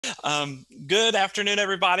Good afternoon,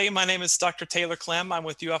 everybody. My name is Dr. Taylor Clem. I'm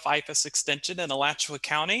with IFAS Extension in Alachua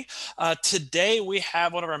County. Today, we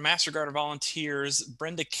have one of our Master Gardener volunteers,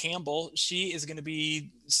 Brenda Campbell. She is going to be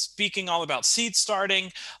speaking all about seed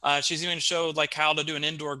starting. She's even showed like how to do an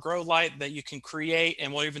indoor grow light that you can create,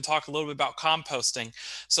 and we'll even talk a little bit about composting.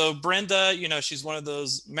 So Brenda, she's one of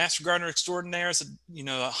those Master Gardener extraordinaires,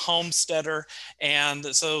 a homesteader, and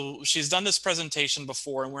so she's done this presentation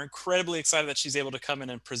before, and we're incredibly excited that she's able to come in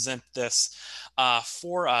and present this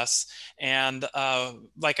for us. And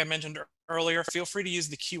like I mentioned earlier, feel free to use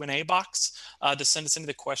the Q&A box to send us any of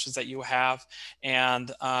the questions that you have.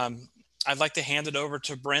 And I'd like to hand it over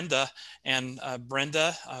to Brenda. And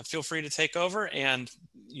Brenda, feel free to take over. And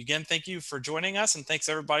again, thank you for joining us, and thanks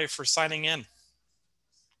everybody for signing in.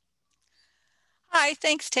 Hi,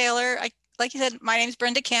 thanks, Taylor. Like you said, my name is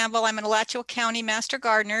Brenda Campbell. I'm an Alachua County Master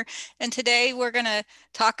Gardener, and today we're going to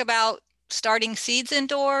talk about starting seeds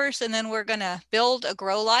indoors, and then we're going to build a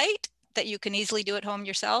grow light that you can easily do at home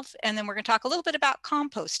yourself, and then we're going to talk a little bit about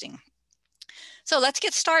composting. So let's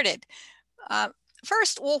get started.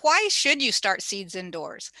 First, well, why should you start seeds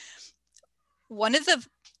indoors? One of the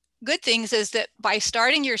good things is that by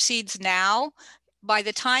starting your seeds now, by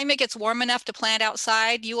the time it gets warm enough to plant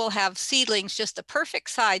outside, you will have seedlings just the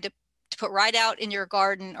perfect size to put right out in your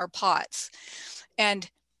garden or pots. And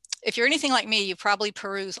if you're anything like me, you probably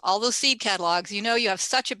peruse all those seed catalogs. You know you have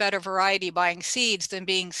such a better variety buying seeds than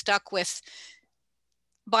being stuck with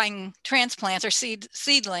buying transplants or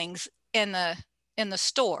seedlings in the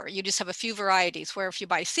store. You just have a few varieties, where if you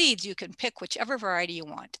buy seeds, you can pick whichever variety you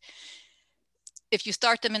want. If you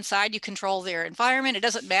start them inside, you control their environment. It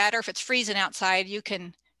doesn't matter if it's freezing outside. You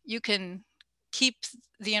can keep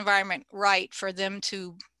the environment right for them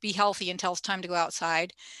to be healthy until it's time to go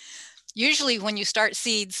outside. Usually when you start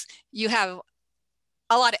seeds, you have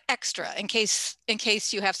a lot of extra in case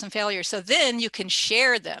you have some failures. So then you can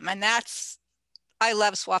share them. And I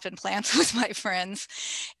love swapping plants with my friends.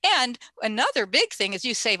 And another big thing is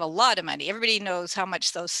you save a lot of money. Everybody knows how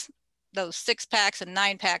much those 6-packs and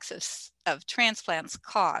 9-packs of transplants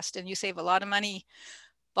cost, and you save a lot of money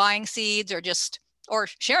buying seeds or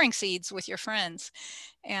sharing seeds with your friends.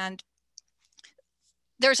 And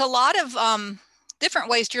there's a lot of different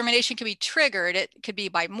ways germination can be triggered. It could be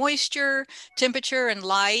by moisture, temperature, and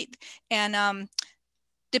light. And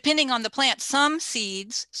depending on the plant, some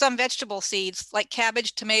vegetable seeds like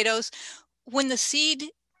cabbage, tomatoes, when the seed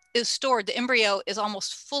is stored, the embryo is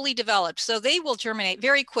almost fully developed. So they will germinate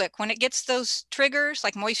very quick. When it gets those triggers,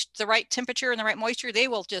 like the right temperature and the right moisture, they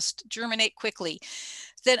will just germinate quickly.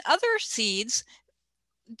 Then other seeds,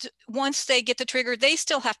 once they get the trigger, they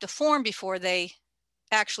still have to form before they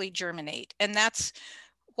actually germinate. And that's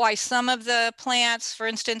why some of the plants, for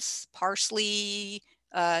instance, parsley,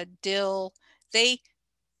 dill, it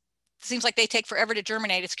seems like they take forever to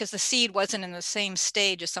germinate. It's because the seed wasn't in the same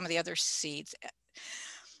stage as some of the other seeds.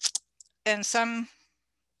 And some,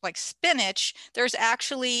 like spinach, there's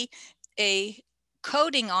actually a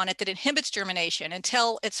coating on it that inhibits germination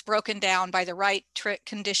until it's broken down by the right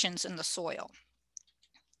conditions in the soil.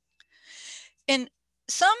 In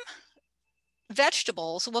some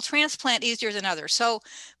vegetables, we'll transplant easier than others. So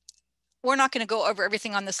we're not going to go over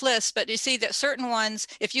everything on this list, but you see that certain ones,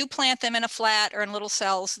 if you plant them in a flat or in little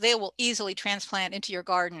cells, they will easily transplant into your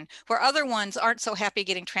garden, where other ones aren't so happy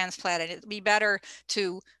getting transplanted. It'd be better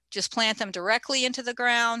to just plant them directly into the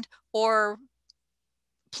ground, or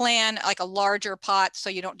plan like a larger pot so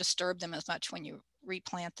you don't disturb them as much when you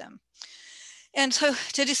replant them. And so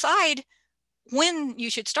to decide when you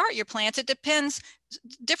should start your plants, it depends.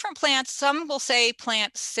 Different plants, some will say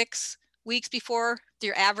plant 6 weeks before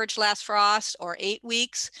your average last frost, or 8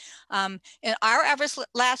 weeks. And our average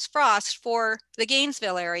last frost for the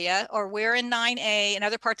Gainesville area, or we're in 9A, and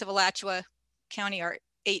other parts of Alachua County are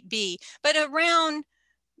 8B, but around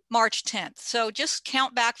March 10th. So just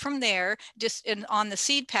count back from there. Just on the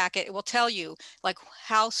seed packet, it will tell you like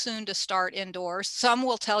how soon to start indoors. Some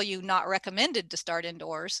will tell you not recommended to start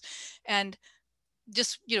indoors, and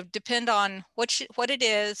just depend on what it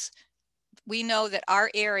is. We know that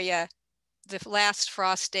our area, the last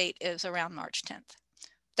frost date is around March 10th.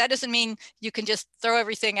 That doesn't mean you can just throw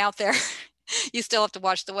everything out there. You still have to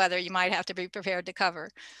watch the weather. You might have to be prepared to cover.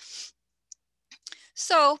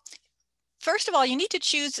 So first of all, you need to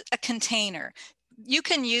choose a container. You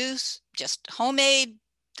can use just homemade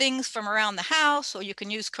things from around the house, or you can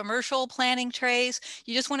use commercial planting trays.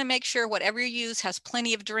 You just want to make sure whatever you use has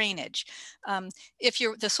plenty of drainage. If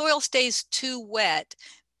the soil stays too wet,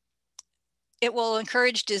 it will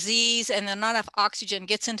encourage disease, and then not enough oxygen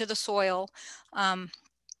gets into the soil.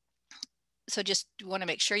 So just want to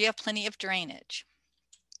make sure you have plenty of drainage.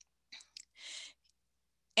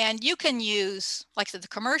 And you can use, like the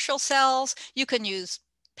commercial cells, you can use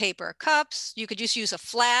paper cups, you could just use a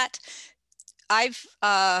flat. I've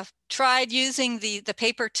tried using the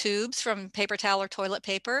paper tubes from paper towel or toilet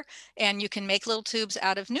paper, and you can make little tubes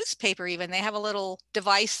out of newspaper even. They have a little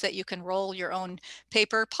device that you can roll your own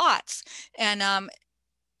paper pots. And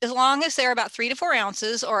as long as they're about 3 to 4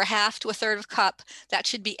 ounces or a half to a third of a cup, that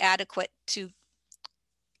should be adequate to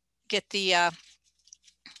get the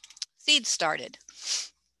seeds started.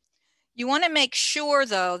 You want to make sure,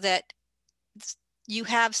 though, that you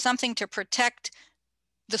have something to protect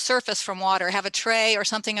the surface from water. Have a tray or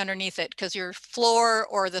something underneath it, because your floor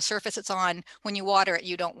or the surface it's on, when you water it,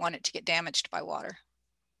 you don't want it to get damaged by water.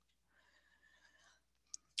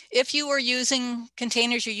 If you were using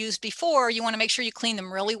containers you used before, you want to make sure you clean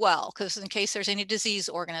them really well, because in case there's any disease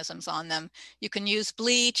organisms on them. You can use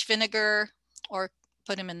bleach, vinegar, or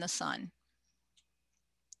put them in the sun.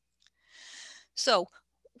 So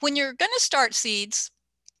when you're going to start seeds,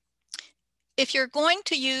 if you're going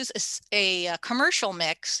to use a commercial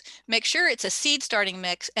mix, make sure it's a seed starting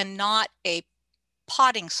mix and not a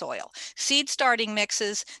potting soil. Seed starting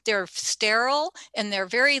mixes, they're sterile and they're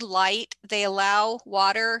very light. They allow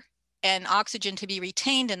water and oxygen to be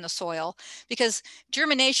retained in the soil, because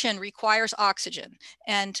germination requires oxygen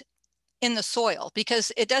and in the soil,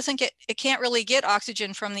 because it can't really get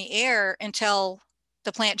oxygen from the air until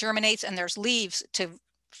the plant germinates and there's leaves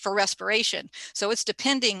for respiration. So it's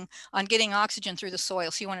depending on getting oxygen through the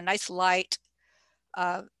soil. So you want a nice light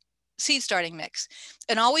seed starting mix,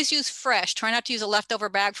 and always use fresh. Try not to use a leftover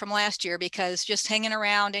bag from last year, because just hanging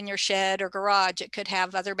around in your shed or garage, it could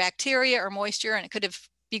have other bacteria or moisture, and it could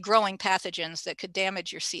be growing pathogens that could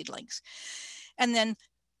damage your seedlings. And then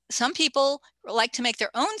some people like to make their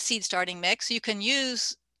own seed starting mix. You can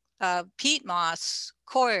use peat moss,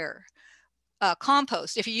 coir,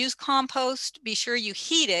 compost. If you use compost, be sure you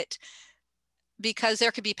heat it, because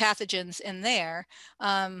there could be pathogens in there.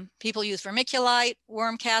 People use vermiculite,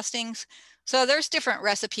 worm castings. So there's different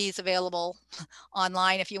recipes available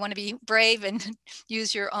online if you want to be brave and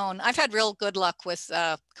use your own. I've had real good luck with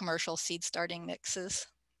commercial seed starting mixes.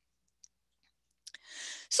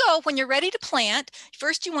 So when you're ready to plant,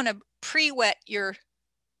 first you want to pre-wet your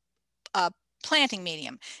planting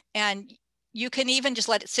medium, and you can even just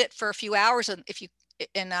let it sit for a few hours, and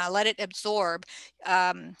let it absorb.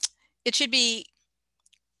 It should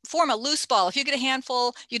form a loose ball. If you get a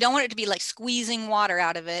handful, you don't want it to be like squeezing water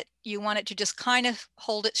out of it. You want it to just kind of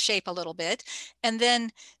hold its shape a little bit. And then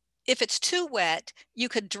if it's too wet, you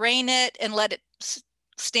could drain it and let it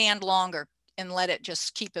stand longer and let it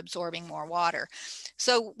just keep absorbing more water.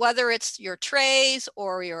 So whether it's your trays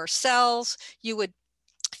or your cells, you would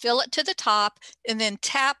fill it to the top and then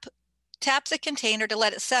tap the container to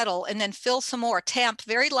let it settle, and then fill some more. Tap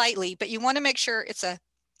very lightly, but you want to make sure it's a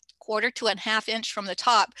 1/4 to a 1/2 inch from the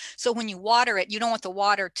top. So when you water it, you don't want the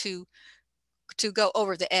water to go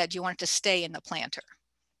over the edge. You want it to stay in the planter.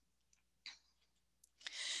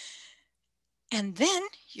 And then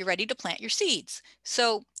you're ready to plant your seeds.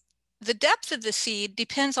 So the depth of the seed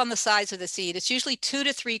depends on the size of the seed. It's usually 2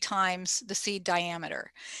 to 3 times the seed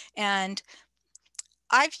diameter. And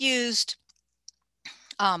I've used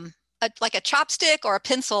like a chopstick or a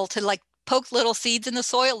pencil to like poke little seeds in the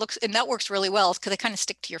soil. And that works really well, because they kind of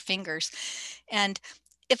stick to your fingers. And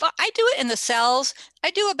if I do it in the cells, I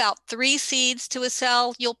do about 3 seeds to a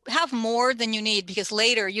cell. You'll have more than you need, because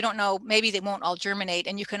later, you don't know, maybe they won't all germinate,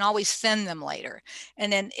 and you can always thin them later.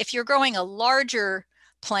 And then if you're growing a larger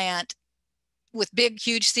plant with big,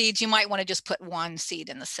 huge seeds, you might want to just put 1 seed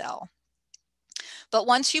in the cell. But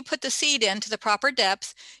once you put the seed into the proper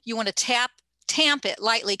depth, you want to tamp it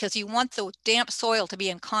lightly, because you want the damp soil to be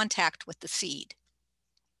in contact with the seed.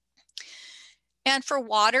 And for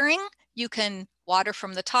watering, you can water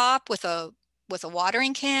from the top with a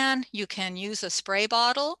watering can. You can use a spray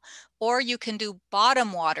bottle, or you can do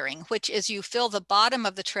bottom watering, which is you fill the bottom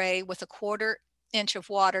of the tray with a 1/4 inch of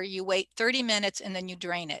water. You wait 30 minutes and then you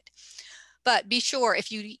drain it. But be sure, if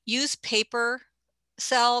you use paper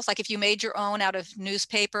cells, like if you made your own out of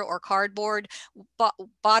newspaper or cardboard,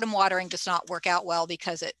 bottom watering does not work out well,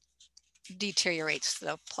 because it deteriorates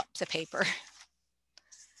the paper.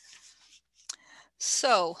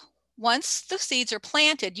 So once the seeds are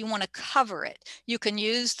planted, you want to cover it. You can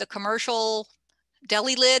use the commercial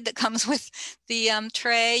deli lid that comes with the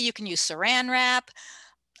tray. You can use saran wrap.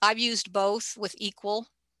 I've used both with equal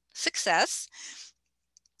success.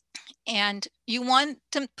 And you want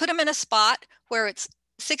to put them in a spot where it's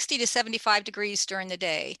 60 to 75 degrees during the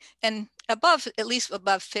day, and at least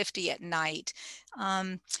above 50 at night.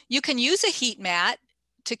 You can use a heat mat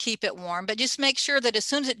to keep it warm, but just make sure that as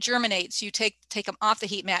soon as it germinates, you take them off the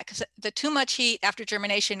heat mat, because the too much heat after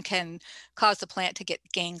germination can cause the plant to get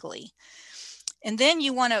gangly. And then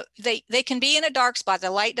you want to, they can be in a dark spot. The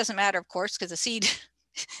light doesn't matter, of course, because the seed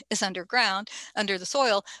is underground, under the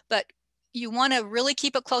soil, but you want to really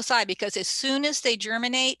keep a close eye, because as soon as they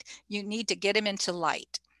germinate, you need to get them into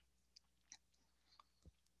light.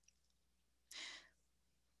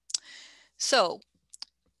 So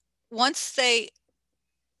once they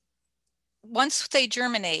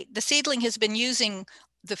germinate, the seedling has been using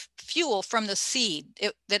the fuel from the seed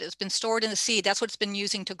that has been stored in the seed. That's what it's been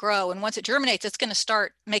using to grow. And once it germinates, it's going to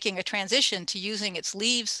start making a transition to using its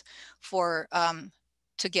leaves for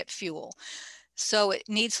to get fuel. So it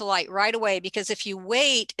needs the light right away, because if you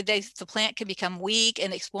wait, the plant can become weak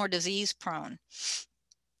and it's more disease prone.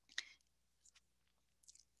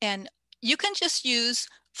 And you can just use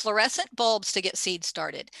fluorescent bulbs to get seeds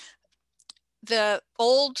started. The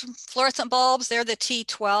old fluorescent bulbs, they're the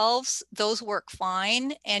T12s. Those work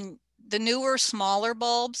fine. And the newer, smaller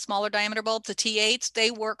bulbs, smaller diameter bulbs, the T8s,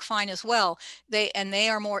 they work fine as well. They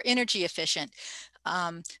are more energy efficient.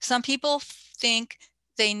 Some people think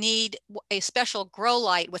they need a special grow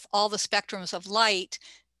light with all the spectrums of light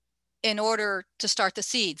in order to start the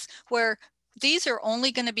seeds, where these are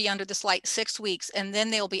only going to be under this light 6 weeks, and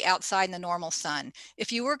then they'll be outside in the normal sun.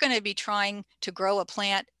 If you were going to be trying to grow a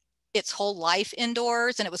plant its whole life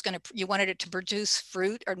indoors, and you wanted it to produce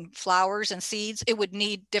fruit or flowers and seeds, it would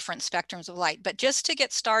need different spectrums of light. But just to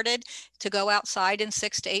get started, to go outside in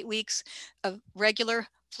 6 to 8 weeks, a regular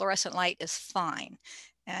fluorescent light is fine.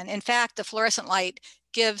 And in fact, the fluorescent light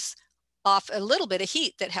gives off a little bit of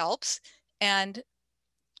heat that helps. And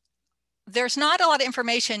there's not a lot of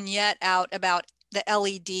information yet out about the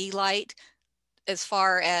LED light as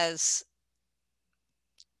far as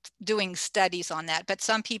doing studies on that, but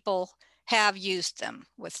some people have used them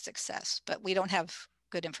with success, but we don't have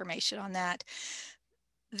good information on that.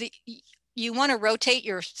 You want to rotate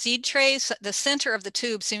your seed trays. The center of the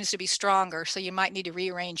tube seems to be stronger, so you might need to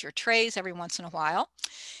rearrange your trays every once in a while.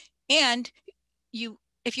 And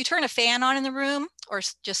if you turn a fan on in the room, or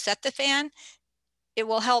just set the fan, it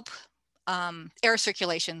will help air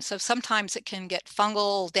circulation. So sometimes it can get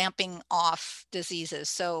fungal damping off diseases.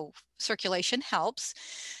 So circulation helps.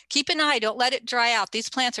 Keep an eye, don't let it dry out. These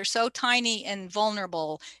plants are so tiny and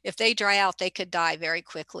vulnerable. If they dry out, they could die very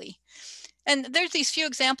quickly. And there's these few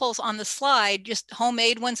examples on the slide, just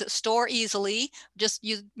homemade ones that store easily. Just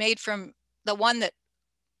made from the one that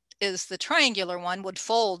is the triangular one would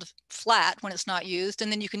fold flat when it's not used,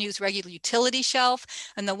 and then you can use regular utility shelf.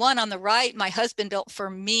 And the one on the right, my husband built for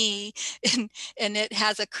me, and it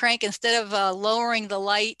has a crank. Instead of lowering the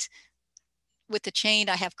light with the chain,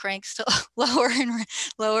 I have cranks to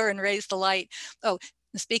lower and raise the light. Oh,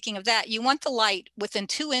 speaking of that, you want the light within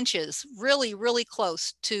 2 inches, really, really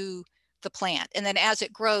close to the plant. And then as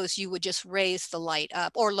it grows, you would just raise the light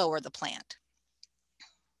up or lower the plant.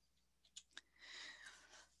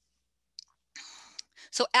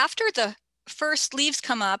 So after the first leaves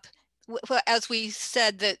come up, as we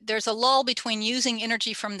said, that there's a lull between using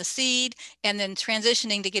energy from the seed and then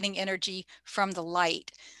transitioning to getting energy from the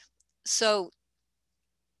light. So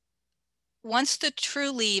once the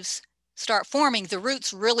true leaves start forming, the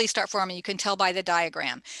roots really start forming. You can tell by the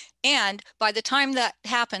diagram. And by the time that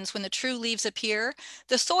happens, when the true leaves appear,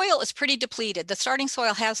 the soil is pretty depleted. The starting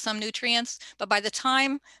soil has some nutrients, but by the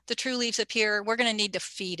time the true leaves appear, we're going to need to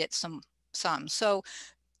feed it some. So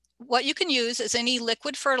what you can use is any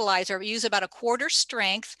liquid fertilizer. Use about 1/4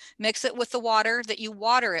 strength, mix it with the water that you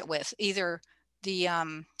water it with, either the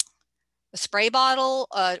spray bottle,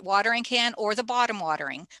 watering can, or the bottom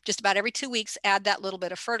watering. Just about every 2 weeks, add that little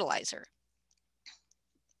bit of fertilizer.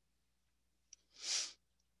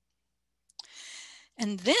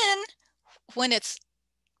 And then when it's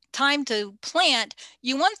time to plant,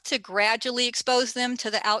 you want to gradually expose them to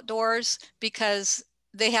the outdoors, because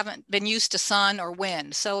they haven't been used to sun or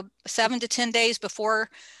wind. So 7 to 10 days before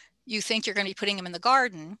you think you're going to be putting them in the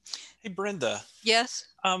garden. Hey, Brenda. Yes?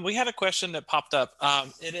 We had a question that popped up.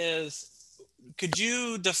 Could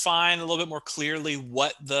you define a little bit more clearly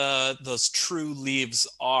what those true leaves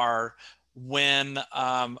are when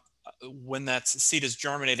that seed is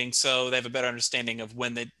germinating, so they have a better understanding of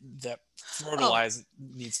when that fertilize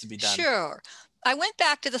needs to be done? Sure. I went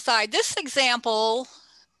back to the side. This example,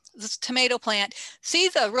 this tomato plant, see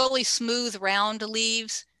the really smooth round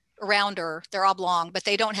leaves, rounder, they're oblong, but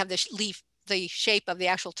they don't have the shape of the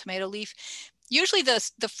actual tomato leaf. Usually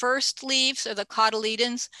the first leaves, or the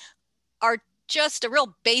cotyledons, are just a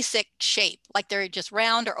real basic shape, like they're just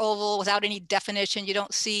round or oval without any definition. You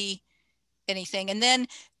don't see anything. And then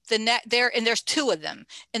there's two of them.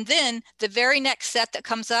 And then the very next set that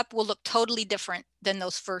comes up will look totally different than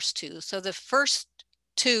those first two. So the first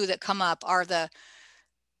two that come up are the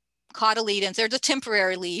cotyledons, they're the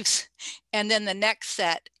temporary leaves. And then the next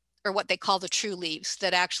set are what they call the true leaves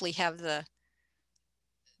that actually have the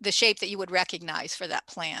shape that you would recognize for that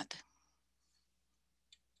plant.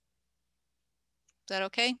 Is that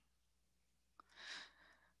okay?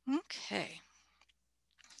 Okay.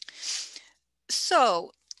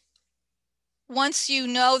 So once you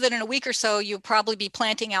know that in a week or so you'll probably be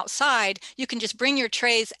planting outside, you can just bring your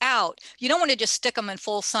trays out. You don't want to just stick them in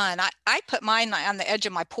full sun. I put mine on the edge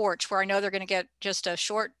of my porch where I know they're going to get just a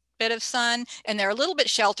short bit of sun, and they're a little bit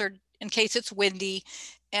sheltered in case it's windy.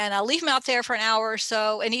 And I'll leave them out there for an hour or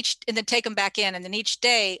so, and then take them back in. And then each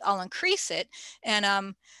day I'll increase it.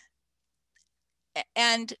 And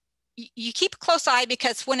you keep a close eye,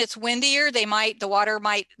 because when it's windier, they might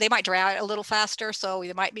dry out a little faster. So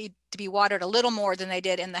they might be to be watered a little more than they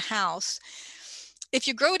did in the house. If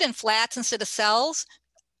you grow it in flats instead of cells,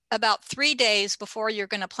 about 3 days before you're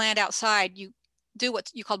going to plant outside, you do what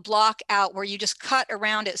you call block out, where you just cut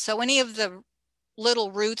around it. So any of the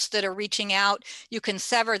little roots that are reaching out, you can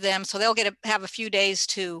sever them, so they'll have a few days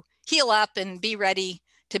to heal up and be ready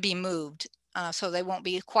to be moved. So they won't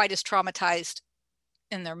be quite as traumatized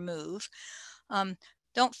in their move.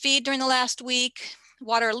 Don't feed during the last week,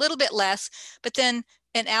 water a little bit less, but then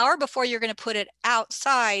an hour before you're going to put it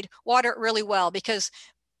outside, water it really well, because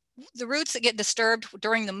the roots that get disturbed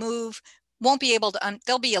during the move won't be able to,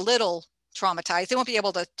 they'll be a little traumatized. They won't be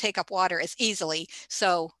able to take up water as easily.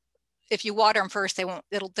 So if you water them first,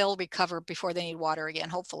 they'll recover before they need water again,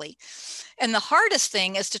 hopefully. And the hardest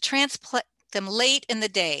thing is to transplant them late in the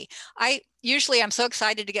day. I'm so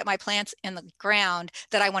excited to get my plants in the ground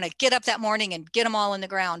that I want to get up that morning and get them all in the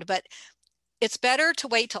ground. But it's better to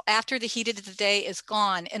wait till after the heat of the day is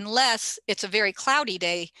gone, unless it's a very cloudy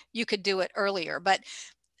day. You could do it earlier, but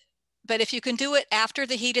if you can do it after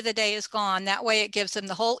the heat of the day is gone, that way it gives them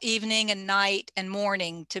the whole evening and night and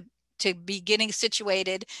morning to be getting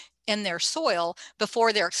situated in their soil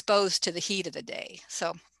before they're exposed to the heat of the day.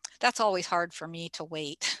 So that's always hard for me to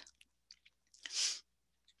wait.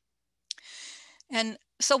 And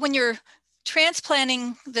so when you're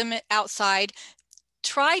transplanting them outside,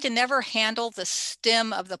 try to never handle the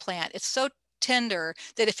stem of the plant. It's so tender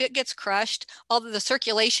that if it gets crushed, all the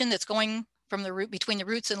circulation that's going from the root, between the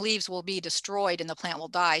roots and leaves, will be destroyed and the plant will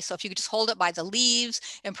die. So if you could just hold it by the leaves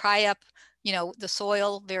and pry up, the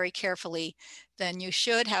soil very carefully, then you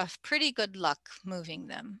should have pretty good luck moving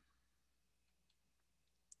them.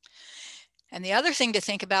 And the other thing to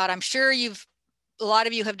think about, I'm sure a lot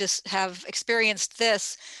of you have experienced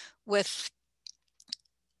this with,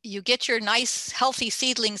 you get your nice healthy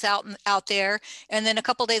seedlings out there, and then a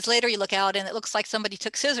couple days later you look out and it looks like somebody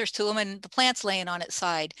took scissors to them and the plant's laying on its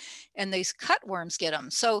side, and these cutworms get them.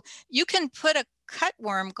 So you can put a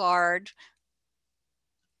cutworm guard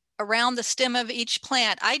around the stem of each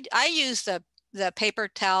plant. I use the paper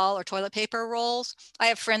towel or toilet paper rolls. I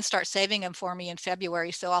have friends start saving them for me in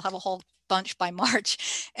February, so I'll have a whole bunch by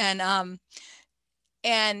March. And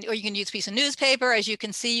or you can use a piece of newspaper. As you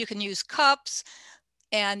can see, you can use cups,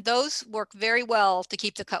 and those work very well to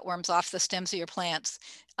keep the cutworms off the stems of your plants.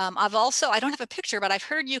 I don't have a picture, but I've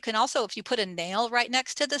heard you can also, if you put a nail right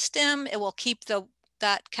next to the stem, it will keep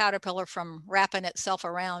that caterpillar from wrapping itself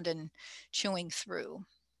around and chewing through.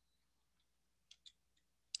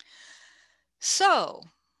 So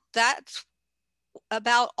that's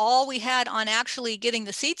about all we had on actually getting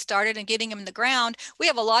the seeds started and getting them in the ground. We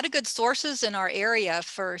have a lot of good sources in our area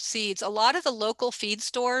for seeds. A lot of the local feed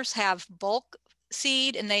stores have bulk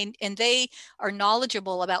seed, and they are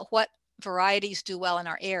knowledgeable about what varieties do well in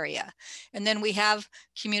our area. And then we have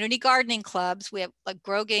community gardening clubs. We have like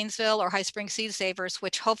Grow Gainesville or High Spring Seed Savers,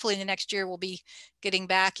 which hopefully in the next year will be getting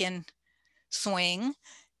back in swing.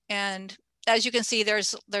 And as you can see,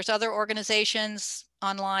 there's other organizations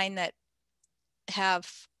online that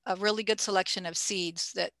have a really good selection of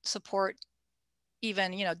seeds that support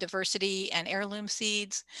even diversity and heirloom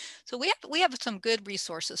seeds. So we have some good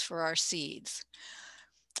resources for our seeds.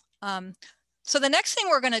 So the next thing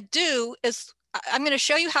we're going to do is I'm going to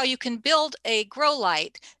show you how you can build a grow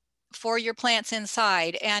light for your plants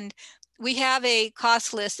inside. And we have a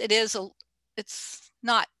cost list. It's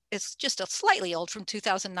just a slightly old, from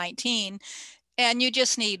 2019. And you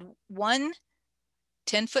just need one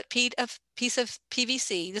 10-foot piece of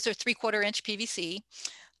PVC. These are 3/4 inch PVC.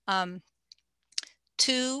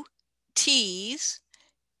 2 T's,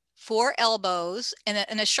 4 elbows,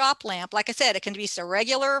 and a shop lamp. Like I said, it can be just a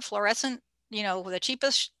regular fluorescent, the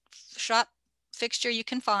cheapest shop fixture you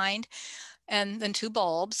can find. and then 2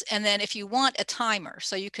 bulbs. And then if you want a timer,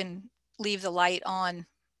 so you can leave the light on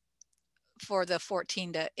for the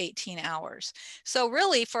 14 to 18 hours. So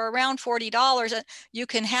really for around $40, you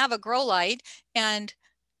can have a grow light, and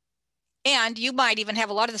you might even have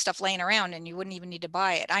a lot of the stuff laying around and you wouldn't even need to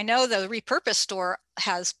buy it. I know the repurposed store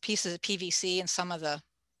has pieces of PVC and some of the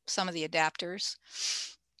adapters.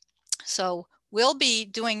 So we'll be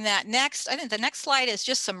doing that next. I think the next slide is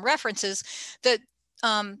just some references. The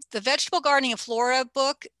Vegetable Gardening of Florida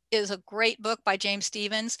book is a great book by James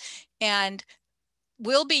Stevens, and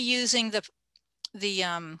we'll be using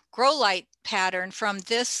the grow light pattern from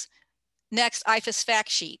this next IFAS fact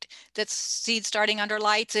sheet. That's seed starting under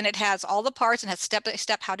lights, and it has all the parts and has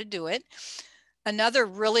step-by-step how to do it. Another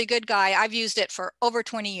really good guy, I've used it for over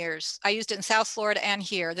 20 years. I used it in South Florida and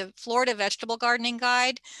here. The Florida Vegetable Gardening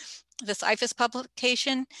Guide, this IFAS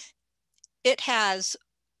publication, it has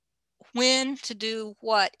when to do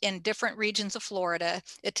what in different regions of Florida.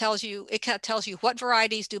 It tells you what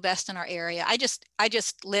varieties do best in our area. I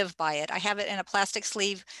just live by it. I have it in a plastic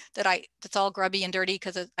sleeve that's all grubby and dirty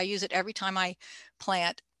because I use it every time I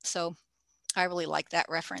plant. So I really like that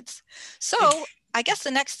reference. So I guess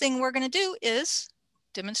the next thing we're going to do is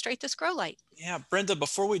demonstrate this grow light. Yeah, Brenda,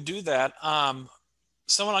 before we do that,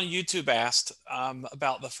 someone on YouTube asked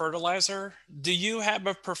about the fertilizer. Do you have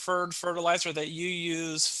a preferred fertilizer that you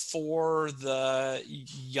use for the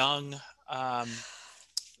young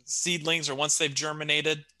seedlings, or once they've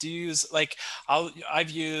germinated? Do you use like, I've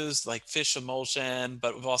used like fish emulsion,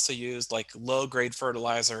 but we've also used like low grade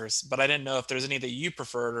fertilizers, but I didn't know if there's any that you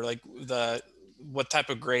preferred, or like what type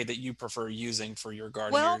of grade that you prefer using for your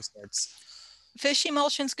garden, Well, your starts. fish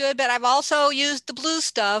emulsion's good, but I've also used the blue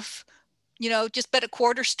stuff, just at a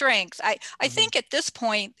quarter strength. I think at this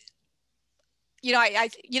point,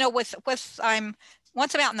 with once I'm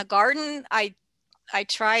out in the garden, I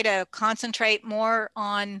try to concentrate more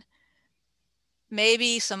on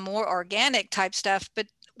maybe some more organic type stuff. But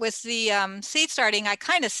with the seed starting, I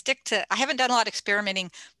kind of stick to, I haven't done a lot of experimenting,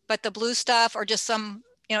 but the blue stuff or just some,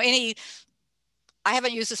 I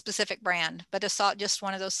haven't used a specific brand, but it's just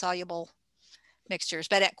one of those soluble mixtures,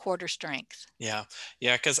 but at quarter strength. Yeah,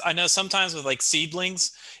 because I know sometimes with like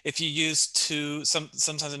seedlings, if you use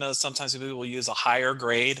sometimes I know sometimes people will use a higher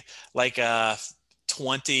grade, like a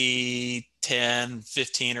 20, 10,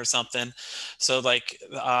 15 or something. So like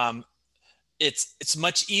it's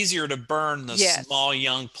much easier to burn the Yes. small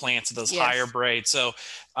young plants of those higher Yes. grade. So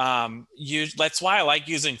that's why I like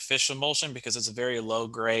using fish emulsion, because it's a very low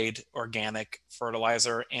grade organic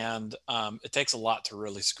fertilizer, and it takes a lot to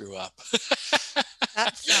really screw up.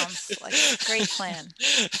 That sounds like a great plan.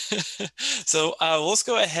 So let's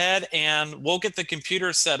go ahead and we'll get the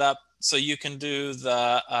computer set up so you can do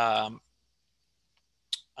the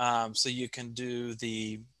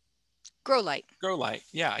Grow light. grow light.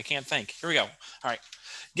 Yeah, I can't think. Here we go. All right,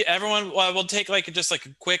 everyone. We'll take just like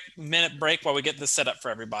a quick minute break while we get this set up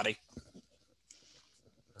for everybody.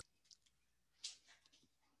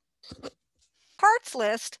 Parts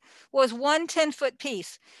list was one 10-foot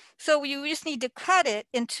piece. So you just need to cut it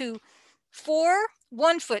into 4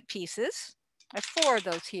 1-foot pieces. I have 4 of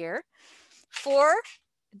those here. 4,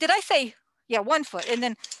 did I say, yeah, 1 foot. And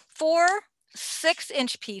then 4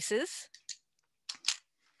 6-inch pieces.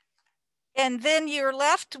 And then you're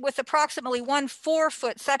left with approximately 1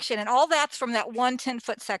 4-foot section. And all that's from that 1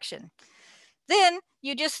 10-foot section. Then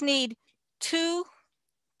you just need 2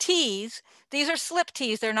 tees. These are slip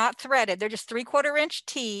tees. They're not threaded. They're just 3/4 inch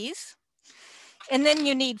tees. And then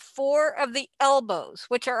you need 4 of the elbows,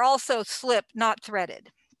 which are also slip, not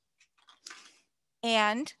threaded.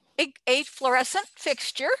 And a fluorescent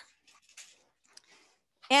fixture.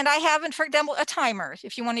 And I haven't, for example, a timer,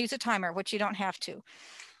 if you want to use a timer, which you don't have to.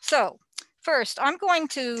 So first, I'm going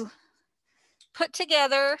to put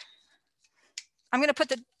together, I'm going to put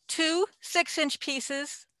the 2 6-inch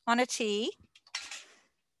pieces on a tee,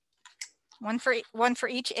 one for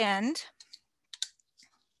each end.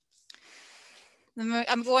 Then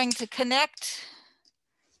I'm going to connect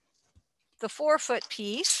the 4-foot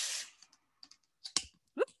piece.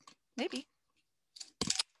 Whoop, maybe.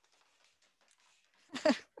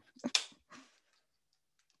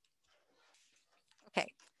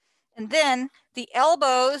 Okay, and then the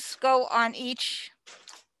elbows go on each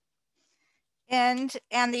end,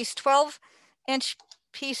 and these 12-inch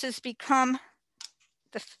pieces become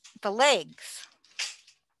the legs.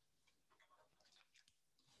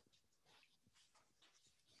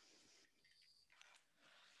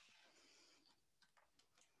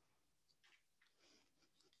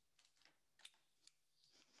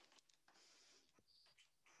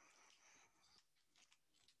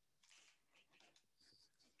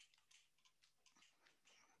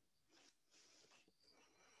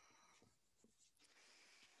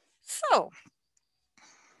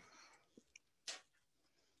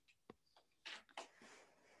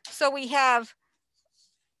 So we have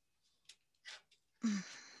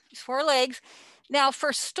 4 legs. Now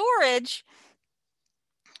for storage,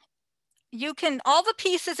 you can, all the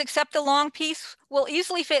pieces except the long piece will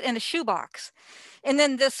easily fit in a shoebox. And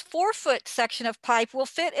then this 4-foot section of pipe will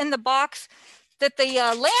fit in the box that the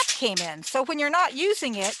lamp came in. So when you're not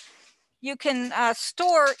using it, you can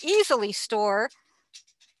easily store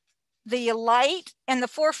the light and the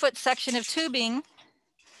 4-foot section of tubing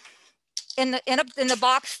in the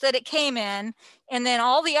box that it came in, and then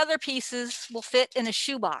all the other pieces will fit in a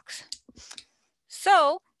shoebox.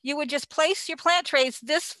 So you would just place your plant trays.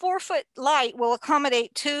 This 4-foot light will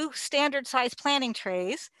accommodate 2 standard size planting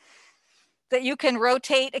trays that you can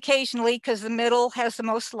rotate occasionally because the middle has the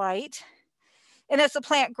most light. And as the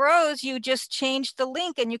plant grows, you just change the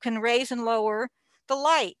link and you can raise and lower the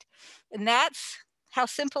light. And that's how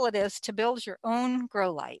simple it is to build your own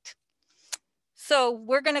grow light. So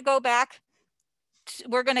we're going to go back.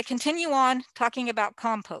 We're going to continue on talking about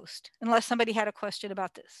compost, unless somebody had a question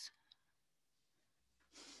about this.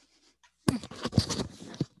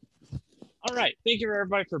 All right. Thank you,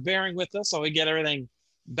 everybody, for bearing with us while we get everything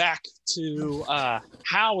back to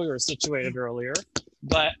how we were situated earlier.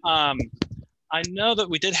 But I know that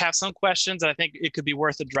we did have some questions. I think it could be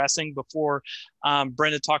worth addressing before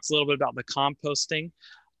Brenda talks a little bit about the composting.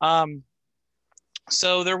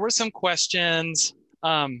 So there were some questions.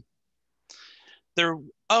 One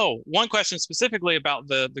question specifically about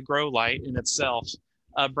the grow light in itself,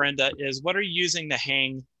 Brenda, is what are you using to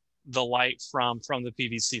hang the light from the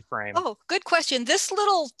PVC frame? Oh, good question. This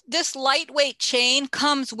lightweight chain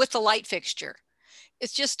comes with the light fixture.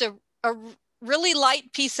 It's just a really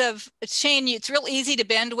light piece of chain. It's real easy to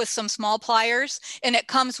bend with some small pliers, and it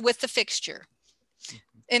comes with the fixture.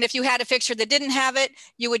 And if you had a fixture that didn't have it,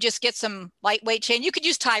 you would just get some lightweight chain. You could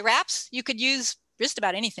use tie wraps. You could use just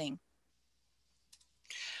about anything.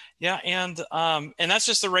 Yeah, and that's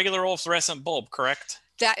just a regular old fluorescent bulb, correct?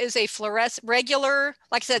 That is a regular,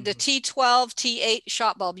 like I said, the T12, T8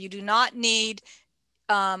 shot bulb. You do not need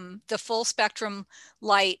the full spectrum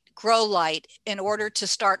light, grow light, in order to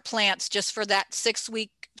start plants just for that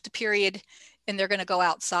 6-week period, and they're going to go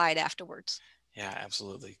outside afterwards. Yeah,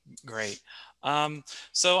 absolutely. Great.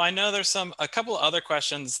 So I know there's a couple of other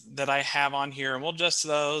questions that I have on here, and we'll just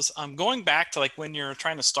those. Going back to like when you're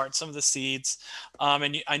trying to start some of the seeds,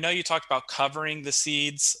 I know you talked about covering the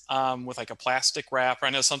seeds with like a plastic wrap. I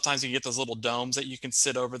know sometimes you get those little domes that you can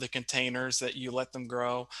sit over the containers that you let them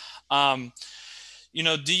grow. You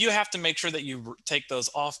know, do you have to make sure that you take those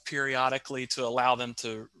off periodically to allow them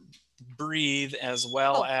to breathe, as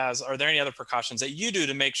well as, are there any other precautions that you do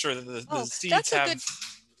to make sure that the seeds have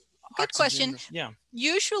good question? Yeah.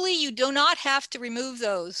 Usually you do not have to remove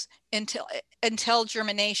those until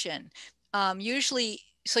germination. Usually,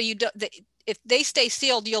 so you do, if they stay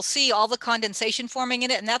sealed, you'll see all the condensation forming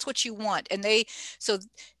in it, and that's what you want. And so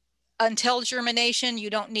until germination, you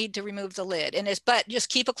don't need to remove the lid. But just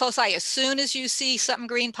keep a close eye. As soon as you see something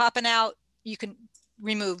green popping out, you can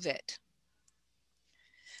remove it.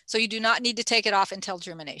 So you do not need to take it off until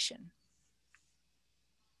germination.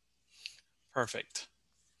 Perfect.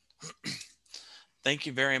 Thank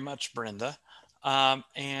you very much, Brenda.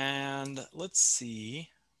 And let's see.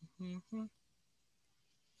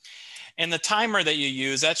 And the timer that you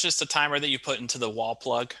use, that's just a timer that you put into the wall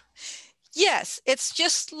plug? Yes, it's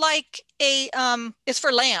just like it's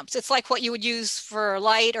for lamps. It's like what you would use for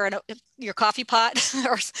light or your coffee pot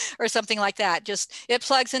or something like that. Just it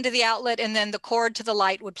plugs into the outlet, and then the cord to the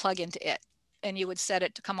light would plug into it, and you would set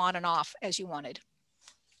it to come on and off as you wanted.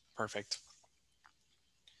 Perfect.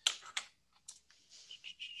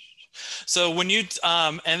 So when you,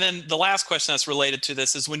 and then the last question that's related to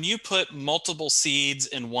this is, when you put multiple seeds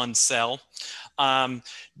in one cell,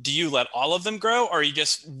 do you let all of them grow, or you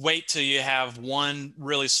just wait till you have one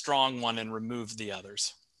really strong one and remove the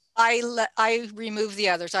others? I remove the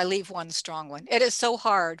others. I leave one strong one. It is so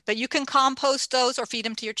hard, but you can compost those or feed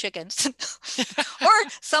them to your chickens or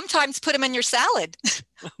sometimes put them in your salad.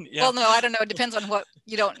 Yeah. Well, no, I don't know. It depends on what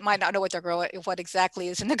might not know what they're growing, what exactly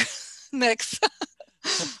is in the mix.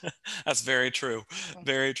 That's very true.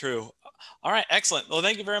 Very true. All right, excellent. Well,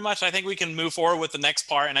 thank you very much. I think we can move forward with the next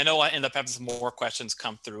part, and I know I end up having some more questions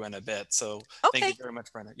come through in a bit. So Thank you very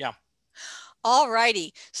much, Brenda. Yeah. All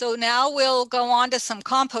righty. So now we'll go on to some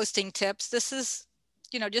composting tips. This is,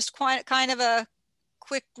 just kind of a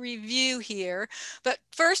quick review here. But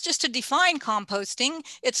first, just to define composting,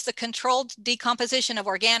 it's the controlled decomposition of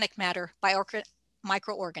organic matter by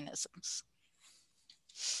microorganisms.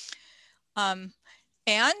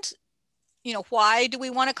 And why do we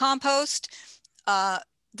want to compost?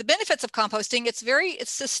 The benefits of composting,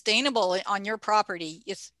 it's sustainable on your property.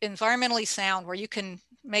 It's environmentally sound, where you can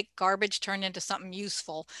make garbage turn into something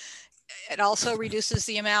useful. It also reduces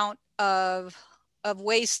the amount of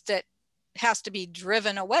waste that has to be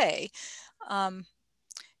driven away.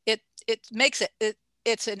 It makes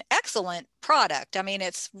it's an excellent product. I mean,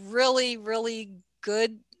 it's really, really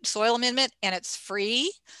good soil amendment, and it's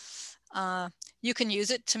free. You can use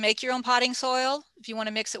it to make your own potting soil if you want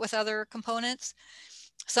to mix it with other components.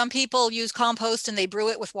 Some people use compost and they brew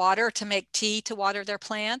it with water to make tea to water their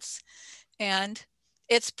plants. And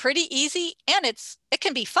it's pretty easy, and it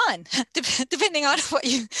can be fun depending on what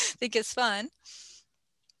you think is fun.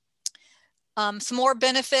 Some more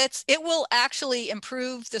benefits: it will actually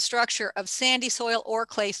improve the structure of sandy soil or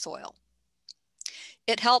clay soil.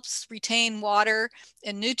 It helps retain water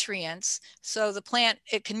and nutrients, so the plant,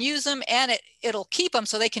 it can use them, and it'll keep them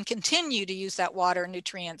so they can continue to use that water and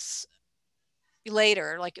nutrients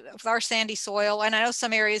later. Like with our sandy soil, and I know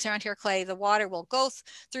some areas around here clay, the water will go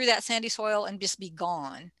through that sandy soil and just be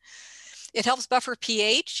gone. It helps buffer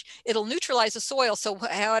pH. It'll neutralize the soil, so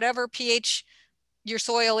whatever pH your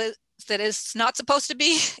soil is that is not supposed to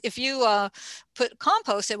be, if you put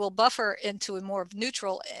compost, it will buffer into a more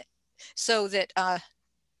neutral, so that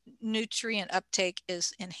nutrient uptake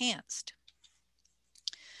is enhanced.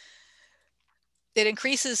 It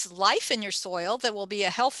increases life in your soil. That will be a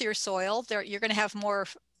healthier soil. You're going to have more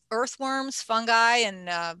earthworms, fungi,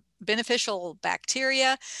 and beneficial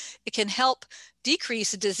bacteria. It can help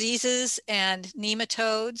decrease diseases and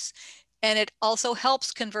nematodes, and it also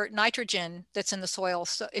helps convert nitrogen that's in the soil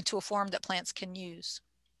into a form that plants can use.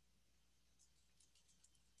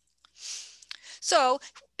 So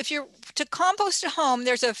if you're to compost at home,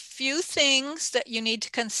 there's a few things that you need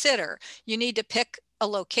to consider. You need to pick a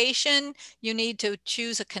location, you need to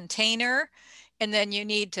choose a container, and then you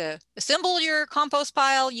need to assemble your compost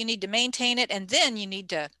pile, you need to maintain it, and then you need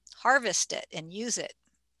to harvest it and use it.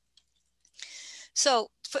 So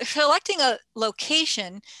for selecting a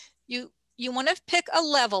location, you want to pick a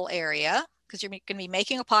level area, because you're going to be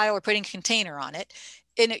making a pile or putting a container on it,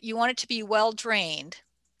 and you want it to be well drained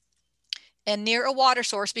and near a water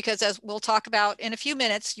source, because as we'll talk about in a few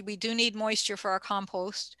minutes, we do need moisture for our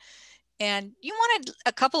compost. And you want it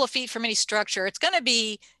a couple of feet from any structure. It's going to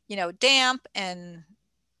be, damp and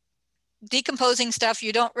decomposing stuff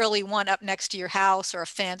you don't really want up next to your house or a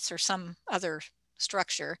fence or some other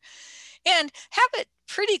structure. And have it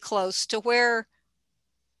pretty close to where,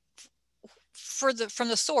 from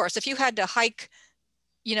the source. If you had to hike,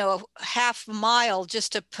 a half mile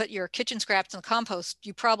just to put your kitchen scraps in the compost,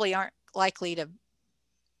 you probably aren't likely to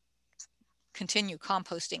continue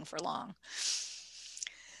composting for long.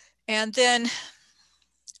 And then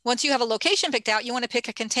once you have a location picked out, you want to pick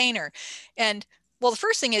a container. And well, the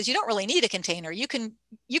first thing is, you don't really need a container. You can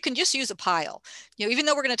just use a pile. Even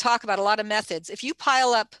though we're going to talk about a lot of methods, if you pile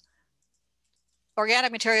up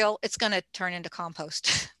organic material, it's going to turn into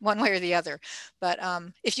compost one way or the other. But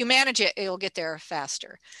if you manage it, it'll get there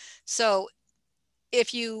faster. So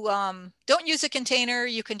if you don't use a container,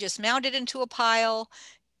 you can just mount it into a pile.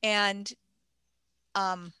 And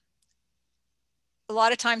a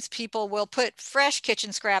lot of times people will put fresh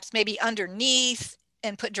kitchen scraps maybe underneath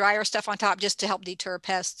and put drier stuff on top, just to help deter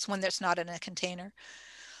pests when it's not in a container.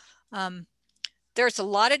 There's a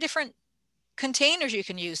lot of different containers you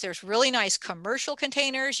can use. There's really nice commercial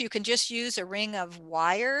containers. You can just use a ring of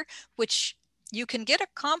wire, which you can get a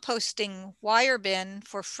composting wire bin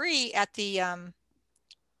for free at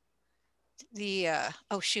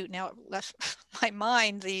oh shoot, now it left my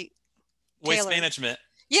mind, the Waste Taylor. management.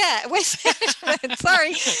 Yeah, waste management.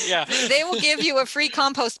 Sorry. Yeah. They will give you a free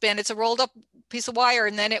compost bin. It's a rolled up piece of wire,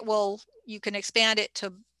 and then you can expand it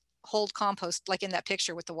to hold compost, like in that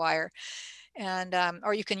picture with the wire. And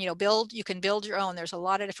or you can build your own. There's a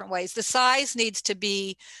lot of different ways. The size needs to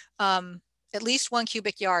be at least 1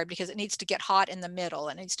 cubic yard, because it needs to get hot in the middle.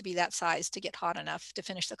 It needs to be that size to get hot enough to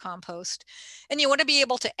finish the compost. And you want to be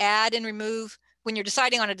able to add and remove. When you're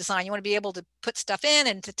deciding on a design, you want to be able to put stuff in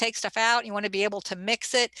and to take stuff out. You want to be able to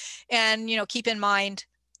mix it, and keep in mind,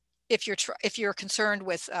 if you're concerned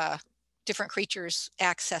with different creatures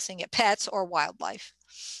accessing it, pets or wildlife.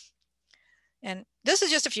 And this is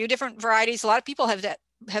just a few different varieties. A lot of people have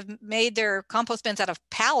made their compost bins out of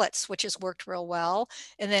pallets, which has worked real well.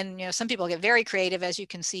 And then some people get very creative, as you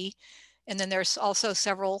can see. And then there's also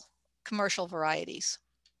several commercial varieties.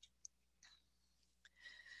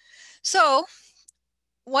 So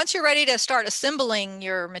once you're ready to start assembling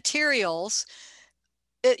your materials,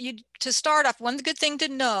 to start off, one good thing to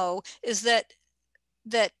know is that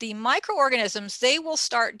that the microorganisms, they will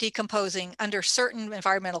start decomposing under certain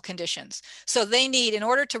environmental conditions. So they need, in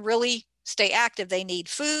order to really stay active, they need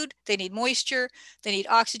food, they need moisture, they need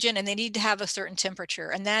oxygen, and they need to have a certain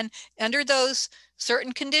temperature. And then under those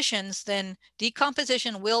certain conditions, then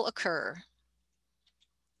decomposition will occur.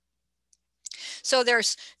 So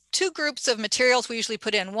there's two groups of materials we usually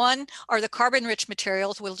put in. One are the carbon-rich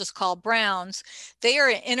materials, we'll just call browns. They are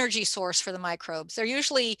an energy source for the microbes. They're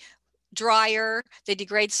usually drier, they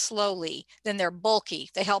degrade slowly, then they're bulky,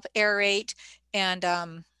 they help aerate,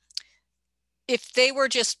 and if they were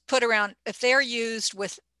just put around, if they're used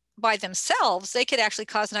by themselves, they could actually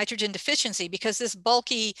cause nitrogen deficiency, because this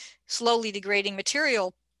bulky, slowly degrading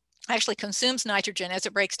material actually consumes nitrogen as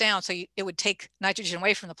it breaks down, so it would take nitrogen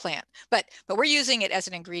away from the plant. But we're using it as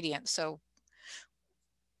an ingredient. So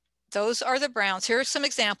those are the browns. Here are some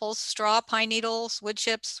examples: straw, pine needles, wood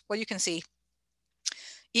chips. Well, you can see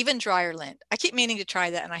even dryer lint. I keep meaning to try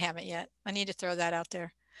that and I haven't yet. I need to throw that out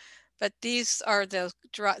there. But these are the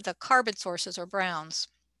carbon sources, or browns.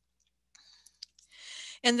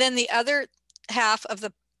 And then the other half of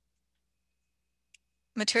the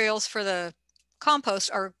materials for the compost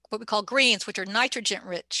are what we call greens, which are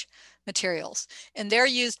nitrogen-rich materials, and they're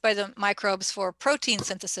used by the microbes for protein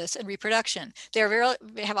synthesis and reproduction. They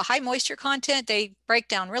have a high moisture content, they break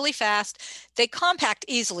down really fast, they compact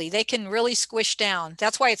easily, they can really squish down.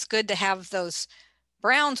 That's why it's good to have those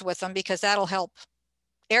browns with them, because that'll help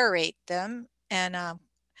aerate them. And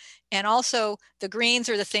also the greens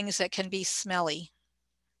are the things that can be smelly.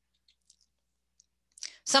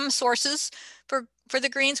 Some sources for the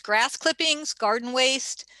greens: grass clippings, garden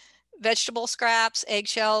waste, vegetable scraps,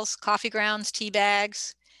 eggshells, coffee grounds, tea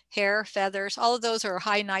bags, hair, feathers. All of those are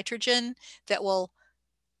high nitrogen that will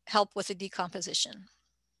help with the decomposition.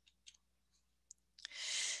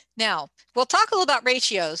 Now, we'll talk a little about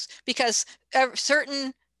ratios, because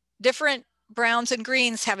certain different browns and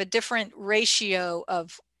greens have a different ratio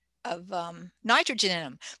of nitrogen in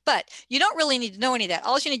them. But you don't really need to know any of that.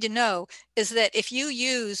 All you need to know is that if you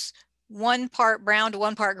use 1 part brown to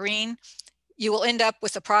 1 part green, you will end up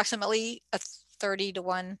with approximately a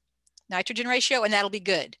 30-to-1 nitrogen ratio, and that'll be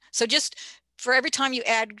good. So just for every time you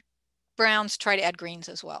add browns, try to add greens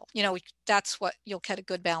as well. You know, that's what you'll get a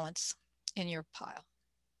good balance in your pile.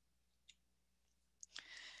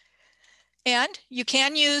 And you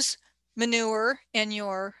can use manure in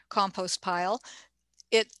your compost pile.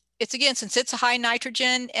 It's again, since it's a high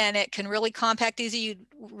nitrogen and it can really compact easy, you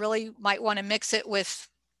really might want to mix it with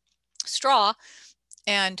straw.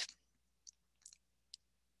 And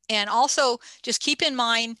also just keep in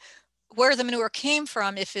mind where the manure came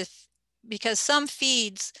from, because some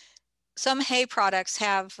feeds, some hay products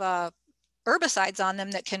have herbicides on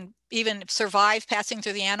them that can even survive passing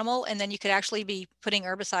through the animal, and then you could actually be putting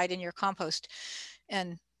herbicide in your compost,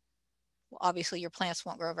 and obviously your plants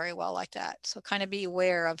won't grow very well like that. So kind of be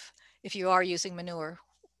aware of, if you are using manure,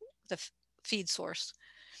 the feed source.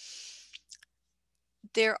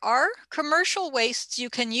 There are commercial wastes you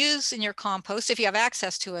can use in your compost if you have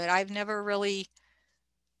access to it. I've never really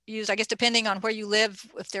used, I guess depending on where you live,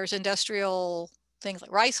 if there's industrial things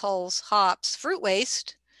like rice hulls, hops, fruit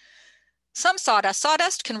waste. Some sawdust.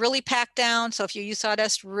 Sawdust can really pack down, so if you use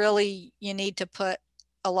sawdust, really you need to put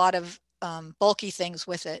a lot of bulky things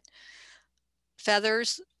with it.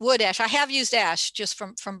 Feathers, wood ash. I have used ash just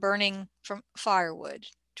from burning from firewood,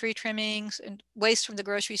 tree trimmings, and waste from the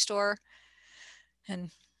grocery store,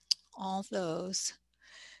 and all those.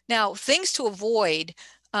 Now, things to avoid.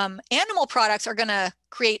 Animal products are going to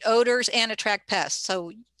create odors and attract pests.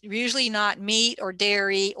 So usually not meat or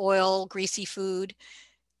dairy, oil, greasy food.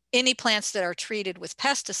 Any plants that are treated with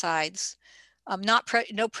pesticides,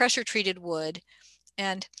 no pressure treated wood,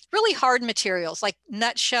 and really hard materials like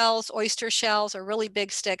nut shells, oyster shells, or really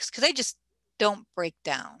big sticks, because they just don't break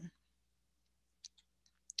down.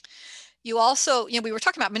 You also, we were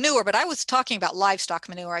talking about manure, but I was talking about livestock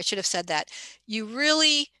manure. I should have said that. You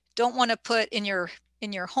really don't want to put in your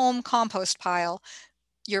home compost pile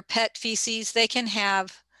your pet feces. They can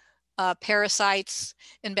have parasites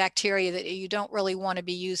and bacteria that you don't really want to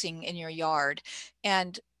be using in your yard.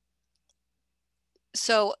 And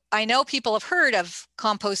so I know people have heard of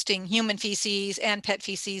composting human feces and pet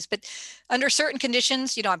feces, but under certain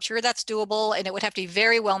conditions, I'm sure that's doable, and it would have to be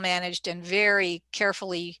very well managed and very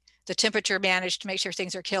carefully the temperature managed to make sure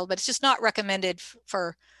things are killed, but it's just not recommended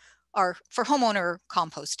for homeowner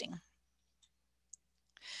composting.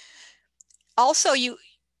 Also,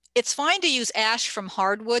 it's fine to use ash from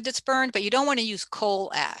hardwood that's burned, but you don't want to use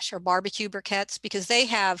coal ash or barbecue briquettes, because they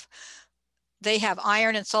have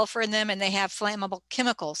iron and sulfur in them, and they have flammable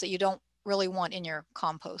chemicals that you don't really want in your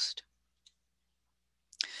compost.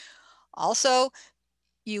 Also,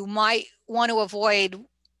 you might want to avoid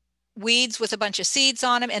weeds with a bunch of seeds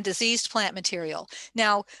on them and diseased plant material.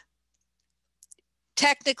 Now,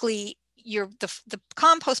 technically, the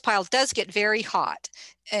compost pile does get very hot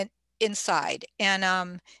and inside,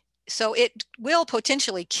 and so it will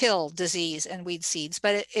potentially kill disease and weed seeds.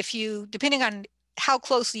 But if you, depending on how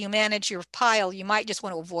closely you manage your pile, you might just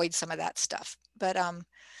want to avoid some of that stuff. But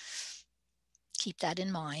keep that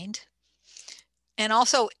in mind. And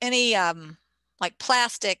also any like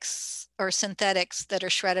plastics or synthetics that are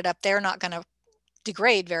shredded up, they're not going to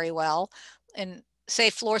degrade very well. And say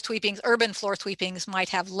floor sweepings, urban floor sweepings might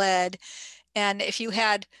have lead. And if you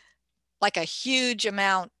had like a huge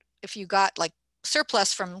amount, if you got like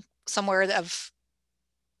surplus from somewhere of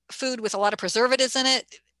food with a lot of preservatives in it,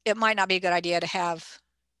 it might not be a good idea to have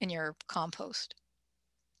in your compost.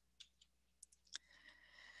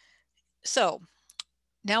 So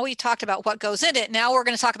now we talked about what goes in it. Now we're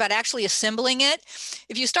going to talk about actually assembling it.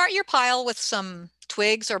 If you start your pile with some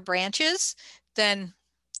twigs or branches, then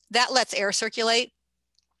that lets air circulate.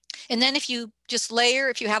 And then if you just layer,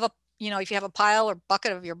 if you have a, if you have a pile or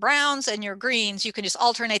bucket of your browns and your greens, you can just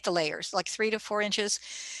alternate the layers, like 3 to 4 inches.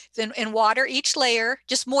 Then in water each layer,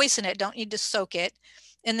 just moisten it, don't need to soak it.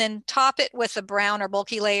 And then top it with a brown or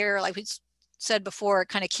bulky layer. Like we said before, it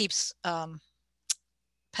kind of keeps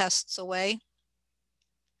pests away.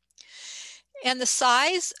 And the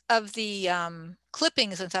size of the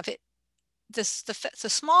clippings and stuff, the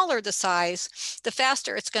smaller the size, the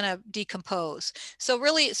faster it's going to decompose. So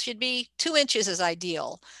really it should be 2 inches is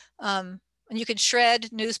ideal. And you can shred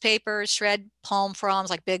newspapers, shred palm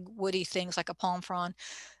fronds, like big woody things like a palm frond.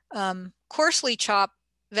 Coarsely chop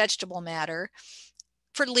vegetable matter.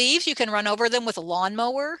 For leaves, you can run over them with a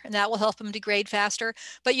lawnmower and that will help them degrade faster.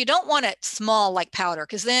 But you don't want it small like powder,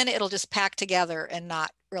 because then it'll just pack together and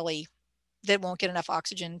not really, they won't get enough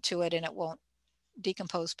oxygen to it and it won't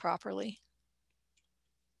decompose properly.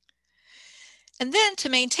 And then to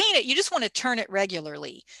maintain it, you just want to turn it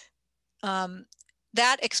regularly.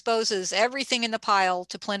 That exposes everything in the pile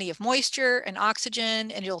to plenty of moisture and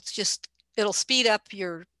oxygen, and it'll speed up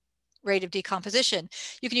your rate of decomposition.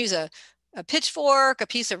 You can use a pitchfork, a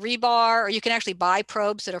piece of rebar, or you can actually buy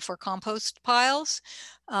probes that are for compost piles.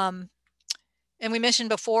 And we mentioned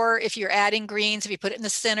before, if you're adding greens, if you put it in the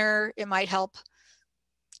center, it might help,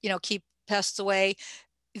 keep pests away.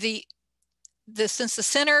 Since the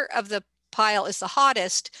center of the pile is the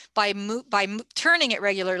hottest, by turning it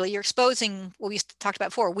regularly, you're exposing what we talked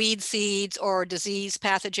about before, weed seeds or disease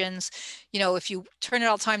pathogens. If you turn it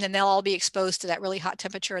all the time, then they'll all be exposed to that really hot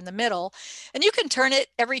temperature in the middle. And you can turn it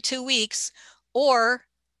every 2 weeks, or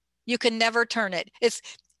you can never turn it.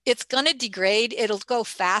 It's going to degrade. It'll go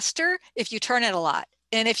faster if you turn it a lot.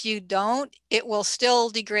 And if you don't, it will still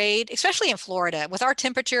degrade, especially in Florida. With our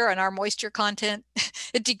temperature and our moisture content,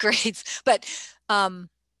 it degrades. But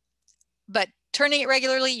turning it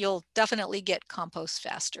regularly, you'll definitely get compost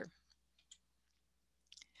faster.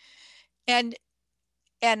 And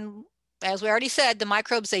as we already said, the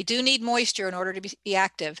microbes, they do need moisture in order to be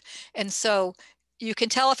active. And so you can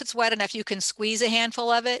tell if it's wet enough. You can squeeze a handful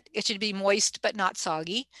of it. It should be moist but not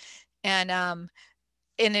soggy. And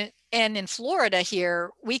in Florida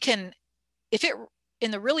here, we can,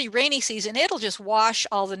 in the really rainy season, it'll just wash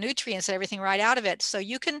all the nutrients and everything right out of it. So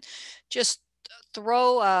you can just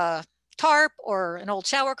throw a tarp or an old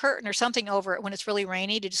shower curtain or something over it when it's really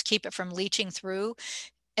rainy to just keep it from leaching through.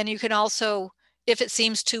 And you can also, if it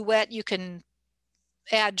seems too wet, you can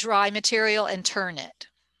add dry material and turn it.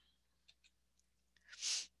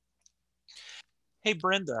 Hey,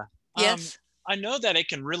 Brenda. Yes. I know that it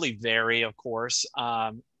can really vary, of course,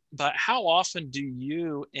 but how often do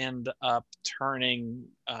you end up turning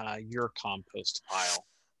your compost pile?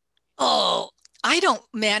 Oh, I don't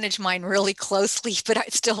manage mine really closely, but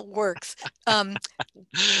it still works.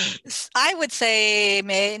 I would say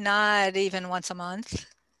not even once a month.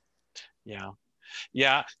 Yeah.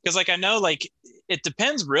 Yeah, because I know it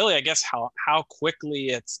depends really, I guess, how quickly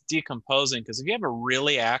it's decomposing. Because if you have a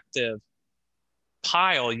really active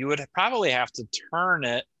pile, you would probably have to turn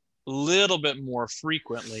it a little bit more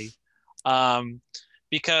frequently.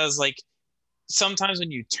 Because sometimes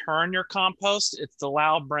when you turn your compost, it's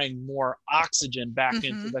allowed bring more oxygen back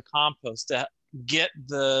into the compost to get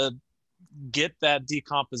that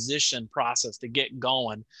decomposition process to get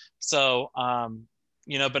going. So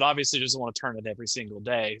but obviously you just want to turn it every single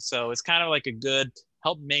day. So it's kind of like a good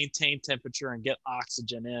help maintain temperature and get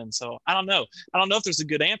oxygen in. So I don't know if there's a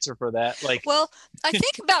good answer for that. Well, I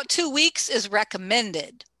think about 2 weeks is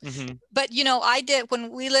recommended. Mm-hmm. But I did,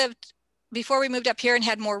 when we lived before we moved up here and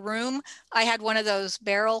had more room, I had one of those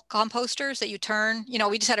barrel composters that you turn. You know,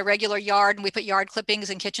 we just had a regular yard and we put yard clippings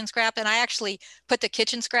and kitchen scrap. And I actually put the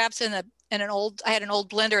kitchen scraps in an old, I had an old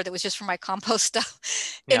blender that was just for my compost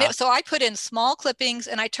stuff. And Yeah. so I put in small clippings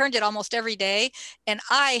and I turned it almost every day. And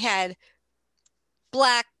I had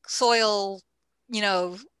black soil, you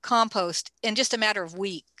know, compost in just a matter of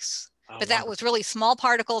weeks. Oh, But that wonderful. was really small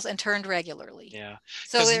particles and turned regularly. Yeah.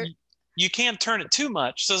 So Because there, you can't turn it too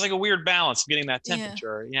much. So it's like a weird balance of getting that yeah.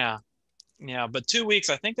 temperature. Yeah. Yeah. But 2 weeks,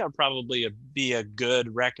 I think that would probably be a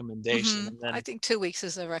good recommendation. I think 2 weeks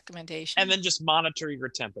is a And recommendation. then just monitor your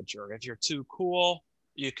temperature. If you're too cool,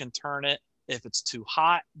 you can turn it. If it's too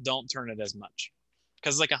hot, don't turn it as much.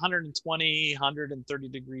 Because like 120, 130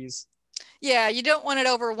 degrees. Yeah, you don't want it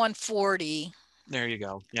over 140. There you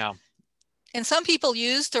go. Yeah. And some people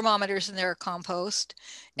use thermometers in their compost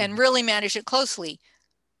and Mhm. really manage it closely.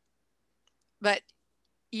 But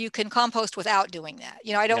you can compost without doing that.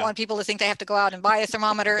 You know, I don't Yeah. want people to think they have to go out and buy a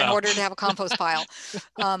thermometer in No. order to have a compost pile.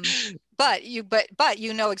 But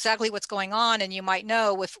you know exactly what's going on, and you might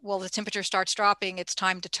know if, well, the temperature starts dropping, it's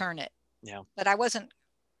time to turn it. Yeah. But I wasn't,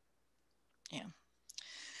 yeah.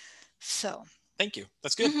 So, Thank you.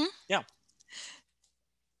 That's good. mhm. Yeah.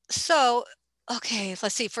 So, okay,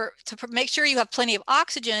 let's see. To make sure you have plenty of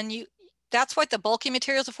oxygen, that's what the bulky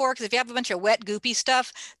materials are for. Because if you have a bunch of wet, goopy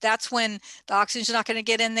stuff, that's when the oxygen's not going to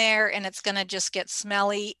get in there, and it's going to just get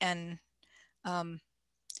smelly. And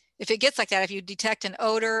if it gets like that, if you detect an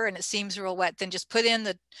odor and it seems real wet, then just put in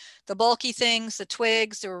the bulky things, the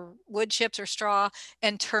twigs or wood chips or straw,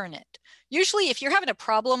 and turn it. Usually, if you're having a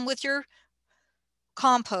problem with your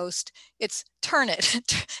compost, it's turn it,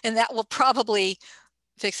 and that will probably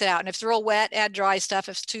fix it out. And if it's real wet, add dry stuff.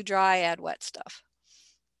 If it's too dry, add wet stuff.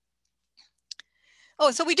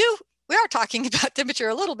 Oh, so we are talking about temperature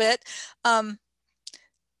a little bit.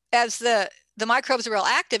 As the microbes are real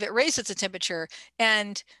active, it raises the temperature.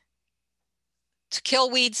 And to kill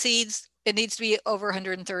weed seeds, it needs to be over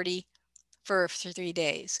 130 for 3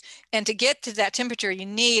 days. And to get to that temperature, you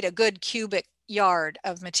need a good cubic yard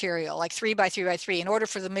of material, like 3 by 3 by 3, in order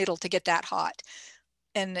for the middle to get that hot.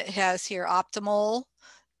 And it has here optimal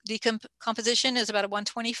decomposition is about a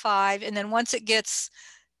 125. And then once it gets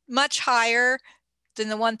much higher than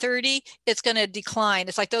the 130, it's going to decline.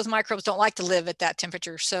 It's like those microbes don't like to live at that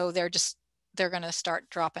temperature. So they're going to start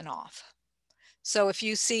dropping off. So if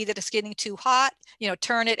you see that it's getting too hot, you know,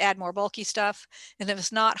 turn it, add more bulky stuff. And if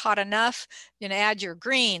it's not hot enough, you know, add your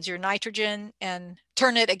greens, your nitrogen, and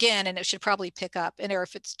turn it again, and it should probably pick up. And or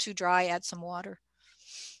if it's too dry, add some water.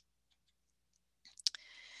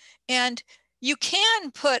 And you can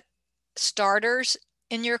put starters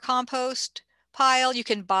in your compost pile. You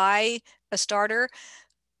can buy a starter,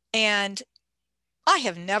 and I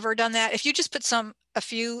have never done that. If you just put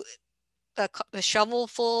a shovel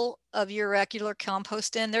full of your regular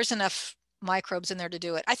compost in, there's enough microbes in there to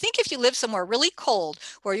do it. I think if you live somewhere really cold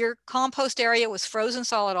where your compost area was frozen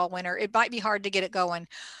solid all winter, it might be hard to get it going.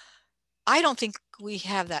 I don't think we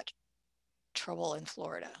have that trouble in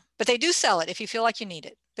Florida, but they do sell it if you feel like you need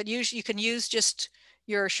it. But usually you can use just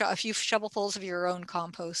a few shovelfuls of your own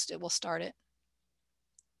compost. It will start it.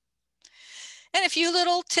 And a few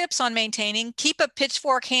little tips on maintaining: keep a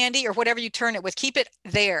pitchfork handy, or whatever you turn it with, keep it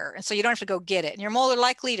there. And so you don't have to go get it. And you're more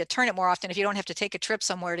likely to turn it more often if you don't have to take a trip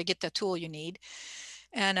somewhere to get the tool you need.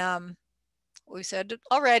 And we said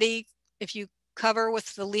already, if you cover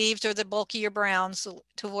with the leaves or the bulkier browns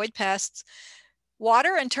to avoid pests,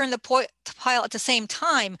 water and turn the pile at the same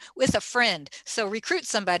time with a friend. So recruit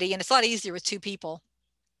somebody, and it's a lot easier with 2 people.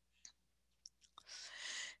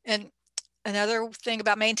 And another thing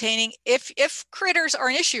about maintaining, if critters are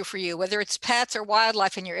an issue for you, whether it's pets or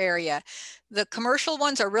wildlife in your area, the commercial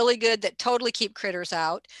ones are really good that totally keep critters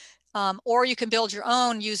out. Or you can build your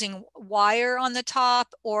own using wire on the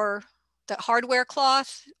top, or the hardware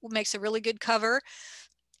cloth makes a really good cover.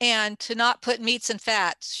 And to not put meats and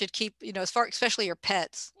fats should keep, you know, especially your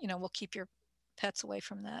pets, you know, will keep your pets away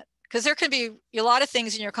from that. Because there can be a lot of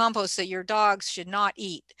things in your compost that your dogs should not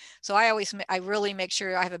eat. So I really make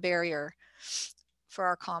sure I have a barrier for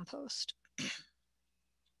our compost.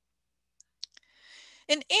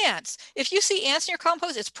 And ants, if you see ants in your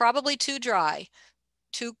compost, it's probably too dry,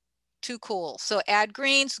 too cool. So add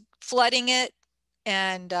greens, flooding it,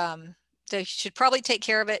 and they should probably take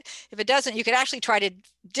care of it. If it doesn't, you could actually try to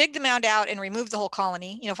dig the mound out and remove the whole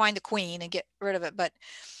colony, you know, find the queen and get rid of it. But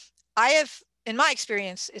in my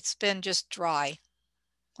experience, it's been just dry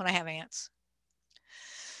when I have ants.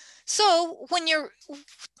 So when you're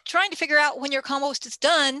trying to figure out when your compost is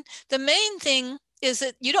done, the main thing is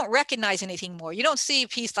that you don't recognize anything more. You don't see a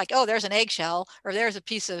piece like, oh, there's an eggshell, or there's a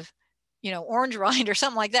piece of orange rind or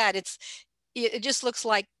something like that. It just looks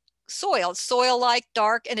like soil. It's soil-like,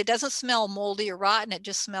 dark, and it doesn't smell moldy or rotten. It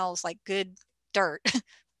just smells like good dirt,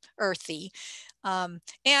 earthy. And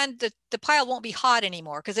the pile won't be hot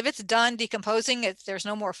anymore, because if it's done decomposing, there's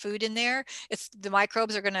no more food in there. The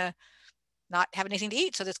microbes are going to not have anything to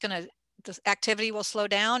eat, so the activity will slow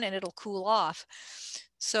down and it'll cool off.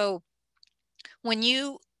 So when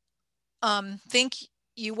you think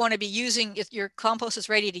you want to be using, if your compost is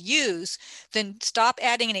ready to use, then stop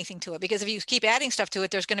adding anything to it, because if you keep adding stuff to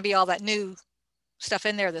it, there's going to be all that new stuff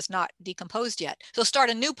in there that's not decomposed yet. So start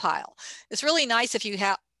a new pile. It's really nice if you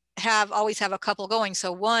always have a couple going.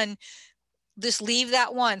 So one, just leave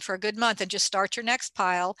that one for a good month and just start your next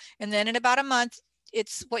pile. And then in about a month,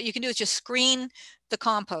 what you can do is just screen the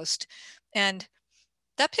compost. And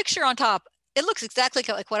that picture on top, it looks exactly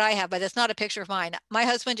like what I have, but it's not a picture of mine. My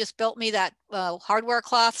husband just built me that hardware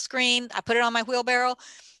cloth screen. I put it on my wheelbarrow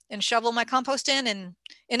and shovel my compost in, and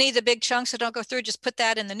any of the big chunks that don't go through, just put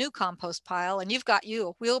that in the new compost pile, and you've got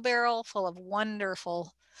a wheelbarrow full of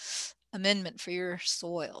wonderful amendment for your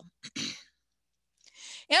soil.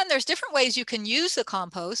 And there's different ways you can use the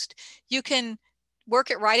compost. You can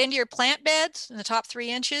work it right into your plant beds in the top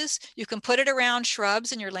 3 inches. You can put it around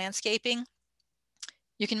shrubs in your landscaping.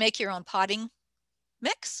 You can make your own potting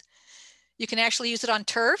mix. You can actually use it on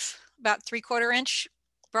turf, about 3/4 inch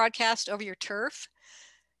broadcast over your turf.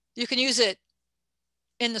 You can use it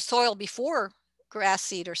in the soil before grass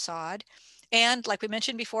seed or sod. And like we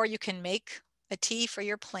mentioned before, you can make a tea for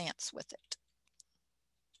your plants with it.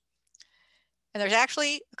 And there's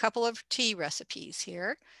actually a couple of tea recipes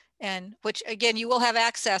here, and which again, you will have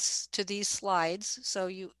access to these slides, so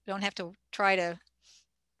you don't have to try to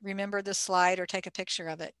remember the slide or take a picture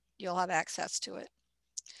of it. You'll have access to it.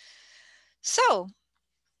 So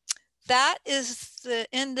that is the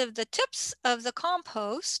end of the tips of the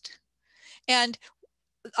compost. And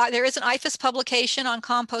there is an IFAS publication on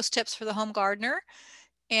compost tips for the home gardener.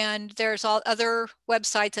 And there's all other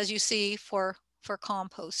websites, as you see, for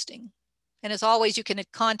composting. And as always, you can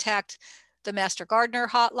contact the Master Gardener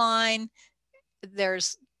hotline.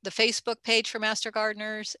 There's the Facebook page for Master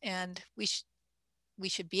Gardeners, and we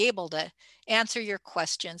should be able to answer your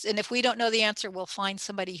questions. And if we don't know the answer, we'll find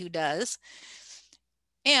somebody who does.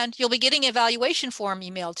 And you'll be getting an evaluation form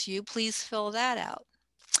emailed to you. Please fill that out.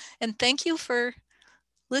 And thank you for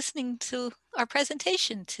listening to our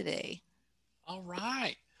presentation today. All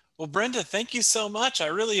right. Well, Brenda, thank you so much. I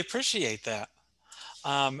really appreciate that.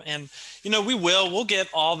 And, we'll get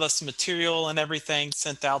all this material and everything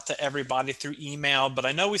sent out to everybody through email, but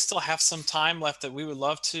I know we still have some time left that we would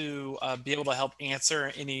love to be able to help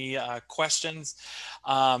answer any questions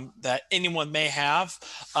that anyone may have.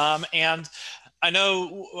 And I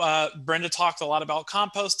know Brenda talked a lot about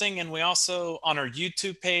composting, and we also, on our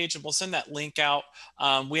YouTube page, and we'll send that link out,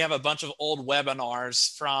 we have a bunch of old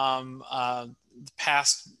webinars from the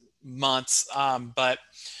past months, but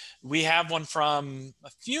we have one from a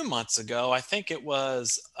few months ago. I think it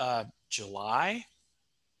was July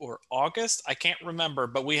or August. I can't remember,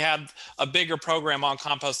 but we had a bigger program on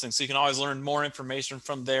composting. So you can always learn more information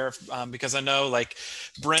from there because I know like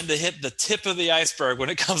Brenda hit the tip of the iceberg when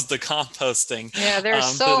it comes to composting. Yeah, there's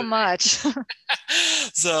so much.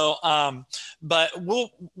 So, but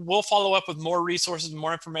we'll follow up with more resources and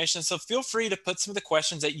more information. So feel free to put some of the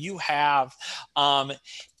questions that you have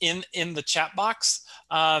in the chat box.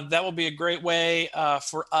 That will be a great way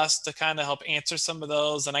for us to kind of help answer some of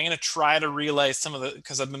those. And I'm going to try to relay some of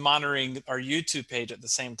because I've been monitoring our YouTube page at the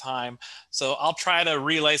same time. So I'll try to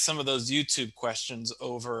relay some of those YouTube questions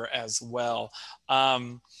over as well.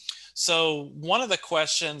 So one of the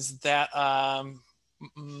questions that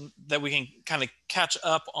that we can kind of catch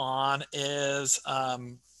up on is,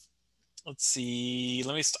 let's see,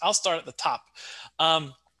 I'll start at the top.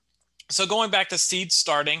 So going back to seed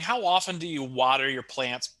starting, how often do you water your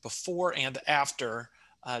plants before and after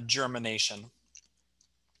germination?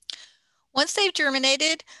 Once they've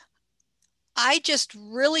germinated, I just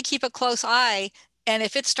really keep a close eye. And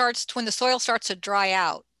if when the soil starts to dry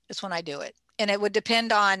out, is when I do it. And it would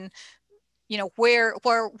depend on,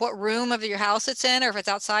 what room of your house it's in, or if it's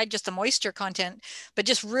outside, just the moisture content, but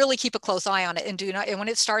just really keep a close eye on it. And when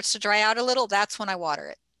it starts to dry out a little, that's when I water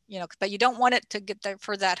it, but you don't want it to get there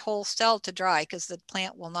for that whole cell to dry, because the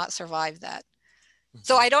plant will not survive that. Mm-hmm.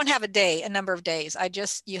 So I don't have a number of days.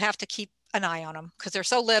 You have to keep an eye on them because they're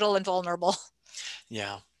so little and vulnerable.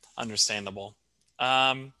 Yeah, understandable.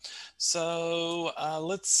 So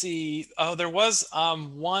let's see. Oh, there was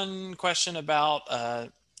one question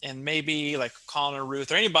about, and maybe like Colin or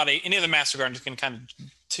Ruth or any of the Master Gardeners can kind of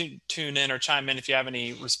tune in or chime in if you have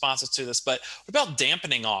any responses to this. But what about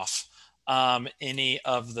dampening off any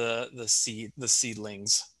of the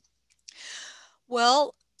seedlings?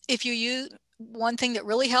 Well, if you use, one thing that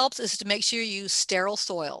really helps is to make sure you use sterile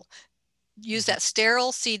soil. Use Mm-hmm. that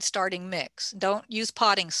sterile seed starting mix. Don't use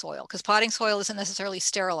potting soil, because potting soil isn't necessarily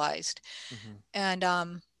sterilized. Mm-hmm.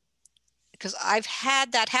 And because I've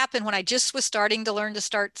had that happen when I just was starting to learn to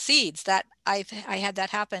start seeds, that I had that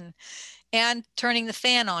happen, and turning the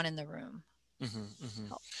fan on in the room. Mm-hmm.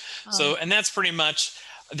 Mm-hmm. So, Um, and that's pretty much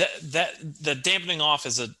that the dampening off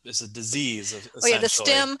is a disease oh yeah, the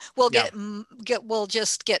essentially. stem will Yeah. will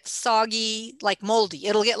just get soggy, like moldy.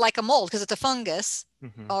 It'll get like a mold because it's a fungus,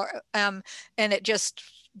 Mm-hmm. or and it just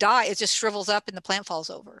die. It just shrivels up and the plant falls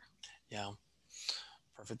over. Yeah.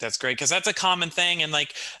 Perfect. That's great because that's a common thing. And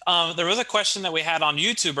like, there was a question that we had on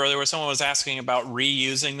YouTube earlier where someone was asking about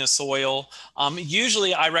reusing the soil.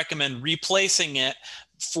 Usually, I recommend replacing it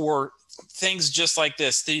for things just like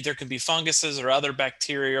this. There can be funguses or other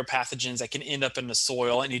bacteria or pathogens that can end up in the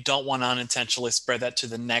soil, and you don't want to unintentionally spread that to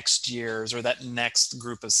the next years or that next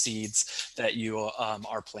group of seeds that you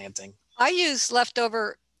are planting. I use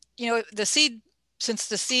leftover, the seed, since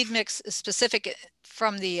the seed mix is specific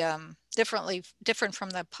from the different from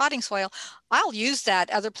the potting soil. I'll use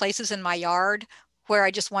that other places in my yard where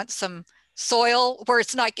I just want some soil, where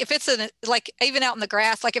it's not, if it's like even out in the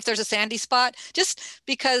grass, like if there's a sandy spot, just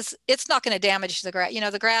because it's not going to damage the grass.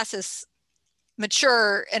 The grass is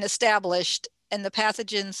mature and established, and the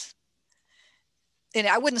pathogens. And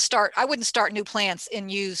I wouldn't start new plants in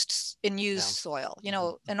used Yeah. soil.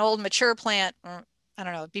 Mhm. An old mature plant, I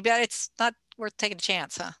don't know, it'd be better. It's not worth taking a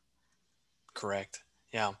chance, huh? Correct.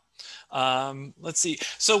 Yeah. Let's see.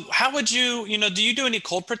 So how would do you do any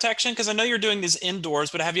cold protection? Because I know you're doing these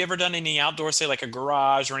indoors, but have you ever done any outdoors, say like a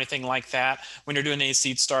garage or anything like that when you're doing any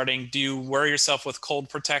seed starting? Do you worry yourself with cold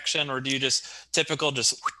protection, or do you just typical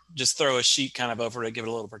just throw a sheet kind of over it, give it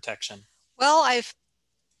a little protection? Well,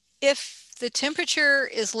 if the temperature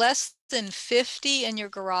is less than 50 in your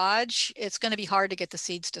garage, it's going to be hard to get the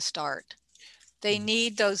seeds to start. They Mhm.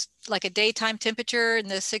 need those, like a daytime temperature in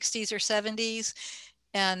the 60s or 70s,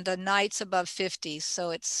 and the nights above 50s. So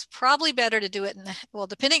it's probably better to do it well,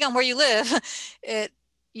 depending on where you live, it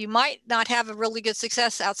you might not have a really good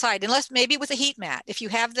success outside, unless maybe with a heat mat. If you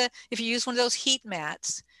use one of those heat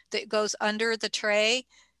mats that goes under the tray,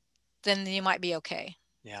 then you might be okay.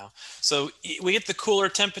 Yeah. So we get the cooler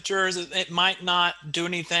temperatures. It might not do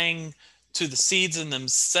anything to the seeds in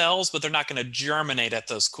themselves, but they're not going to germinate at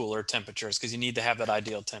those cooler temperatures because you need to have that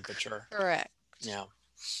ideal temperature. Correct. Yeah.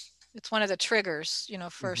 It's one of the triggers, Hmm.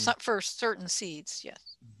 for certain seeds. Yes.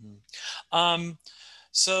 Hmm. Um,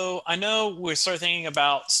 so I know we started thinking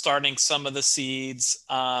about starting some of the seeds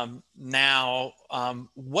now.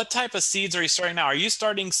 What type of seeds are you starting now? Are you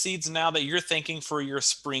starting seeds now that you're thinking for your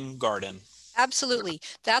spring garden? Absolutely.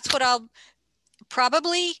 That's what I'll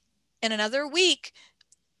probably in another week.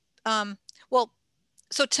 Um, well,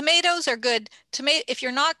 so tomatoes are good. If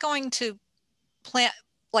you're not going to plant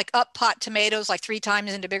like up pot tomatoes like 3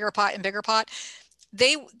 times into bigger pot and bigger pot,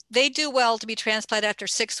 they they do well to be transplanted after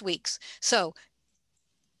 6 weeks. So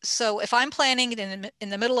if I'm planning in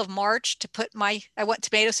the middle of March to I want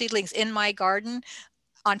tomato seedlings in my garden,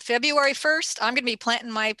 on February 1st, I'm going to be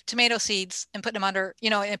planting my tomato seeds and putting them under,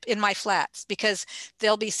 in my flats, because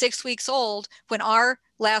they'll be 6 weeks old when our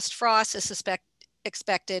last frost is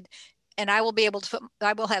expected. And I will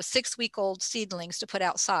have 6-week-old seedlings to put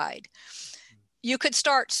outside. You could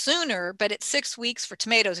start sooner, but at 6 weeks for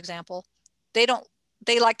tomatoes, example, they don't,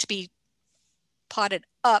 they like to be potted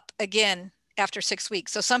up again after 6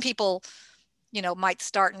 weeks. So some people, might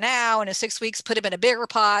start now and in 6 weeks, put them in a bigger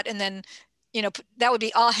pot, and then, that would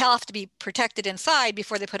be all have to be protected inside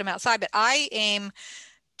before they put them outside. But I aim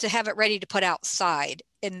to have it ready to put outside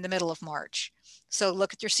in the middle of March. So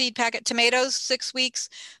look at your seed packet. Tomatoes, 6 weeks.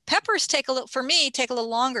 Peppers for me, take a little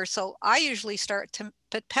longer. So I usually start to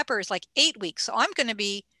put peppers like 8 weeks. So I'm going to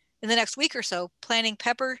be in the next week or so planting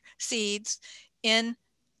pepper seeds in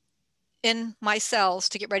my cells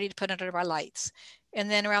to get ready to put under my lights.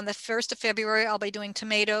 And then around the 1st of February, I'll be doing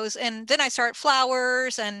tomatoes. And then I start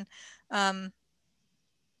flowers, and um,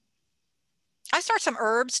 I start some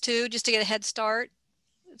herbs too, just to get a head start,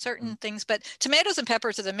 certain things. But tomatoes and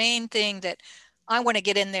peppers are the main thing that I want to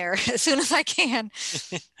get in there as soon as I can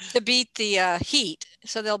to beat the heat.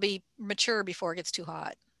 So they'll be mature before it gets too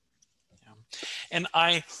hot. Yeah. And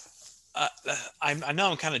uh, I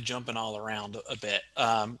know I'm kind of jumping all around a bit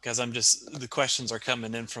because the questions are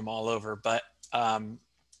coming in from all over. But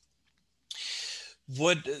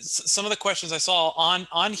would some of the questions I saw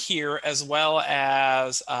on here as well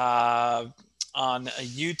as on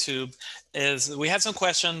YouTube is we had some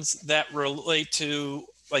questions that relate to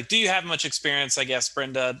like, do you have much experience, I guess,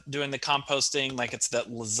 Brenda, doing the composting? Like it's that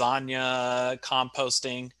lasagna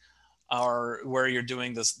composting, or where you're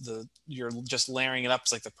doing this, you're just layering it up.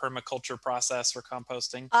 It's like the permaculture process for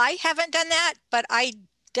composting. I haven't done that, but I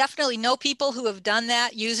definitely know people who have done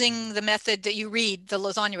that using the method that you read, the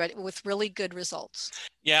lasagna, with really good results.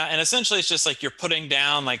 Yeah, and essentially it's just like you're putting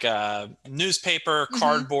down like a newspaper,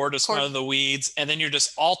 cardboard to smother the weeds, and then you're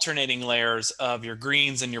just alternating layers of your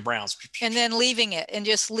greens and your browns. And then leaving it and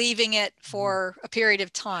just leaving it for a period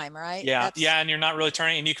of time, right? Yeah, yeah, and you're not really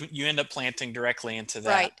turning, and you end up planting directly into that.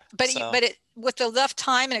 Right, but so, but it with enough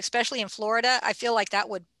time, and especially in Florida, I feel like that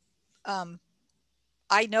would.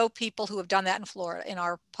 I know people who have done that in Florida, in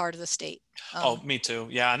our part of the state. Oh, me too.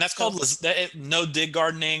 Yeah, and that's called no dig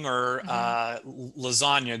gardening or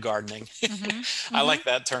lasagna gardening. I like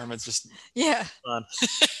that term. It's just fun.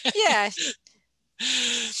 Yeah.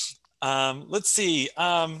 Let's see.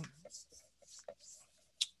 Oh,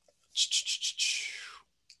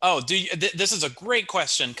 this is a great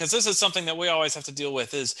question, because this is something that we always have to deal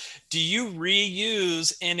with is, do you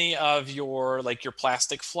reuse any of your, like your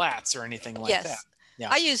plastic flats or anything like that? Yeah.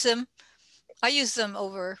 I use them.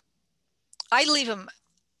 over. I leave them.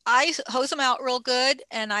 I hose them out real good,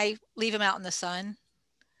 and I leave them out in the sun.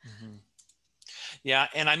 Yeah,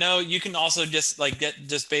 and I know you can also just like get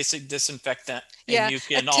just basic disinfectant, and you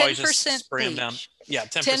can always just spray them down. Yeah,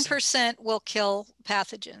 10% will kill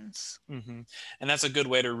pathogens. And that's a good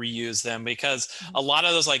way to reuse them, because a lot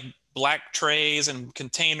of those like black trays and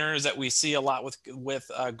containers that we see a lot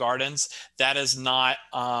with gardens, that is not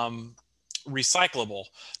recyclable.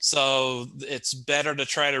 So it's better to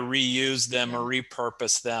try to reuse them or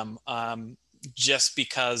repurpose them, just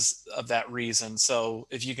because of that reason. So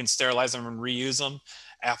if you can sterilize them and reuse them,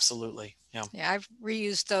 absolutely. Yeah, I've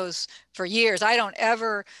reused those for years. I don't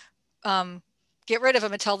ever get rid of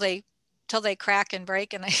them until they crack and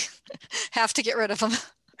break, and I have to get rid of them.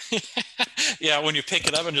 Yeah, when you pick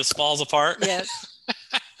it up and just falls apart. Yes.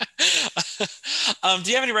 Do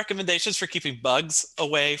you have any recommendations for keeping bugs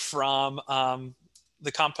away from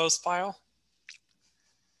the compost pile?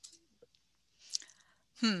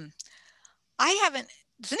 I haven't.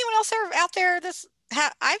 Does anyone else out there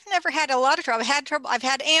I've never had a lot of trouble. I've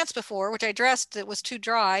had ants before, which I dressed. It was too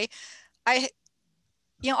dry.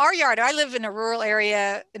 Our yard, I live in a rural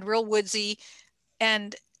area, in real woodsy,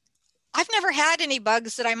 and I've never had any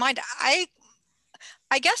bugs that I mind. I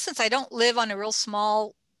guess since I don't live on a real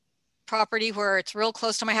small property where it's real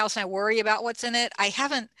close to my house and I worry about what's in it, I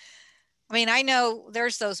haven't. I mean, I know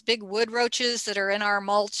there's those big wood roaches that are in our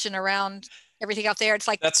mulch and around everything out there. It's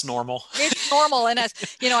like, that's normal. It's normal. And as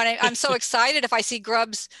you know, and I'm so excited if I see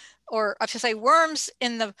grubs, or I should say worms,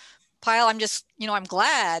 in the pile. I'm just, I'm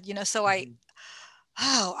glad, so I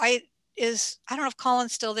don't know if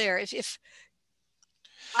Colin's still there. If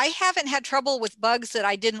I haven't had trouble with bugs that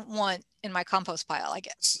I didn't want in my compost pile, I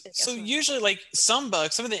guess. So usually, like some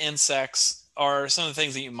bugs, some of the insects are some of the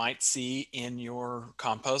things that you might see in your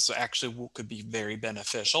compost, so actually could be very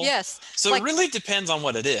beneficial. Yes. So it really depends on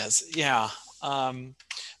what it is. Yeah.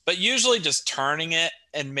 But usually just turning it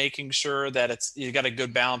and making sure that you got a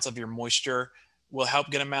good balance of your moisture will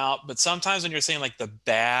help get them out. But sometimes when you're seeing like the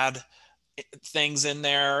bad things in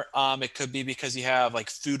there, it could be because you have like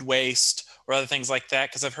food waste or other things like that.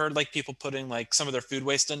 Because I've heard like people putting like some of their food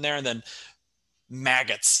waste in there, and then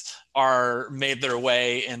maggots are made their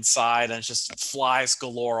way inside, and it's just flies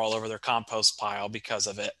galore all over their compost pile because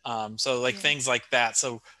of it. So like things like that.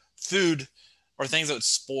 So food or things that would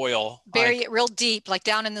spoil. Bury it real deep, like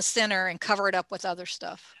down in the center, and cover it up with other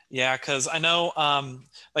stuff. Yeah, because I know,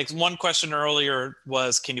 like one question earlier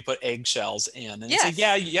was, can you put eggshells in? And yes.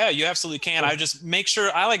 Yeah, you absolutely can. I just make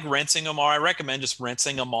sure, I like rinsing them, or I recommend just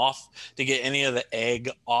rinsing them off to get any of the egg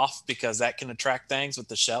off, because that can attract things, but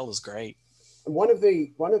the shell is great. One of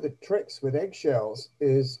the tricks with eggshells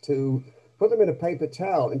is to put them in a paper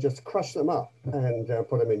towel and just crush them up and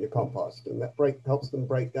put them in your compost, and that helps them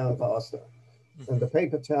break down faster. And the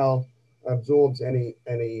paper towel absorbs any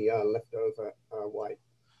leftover white.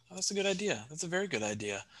 Oh, that's a good idea. That's a very good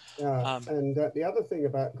idea. And the other thing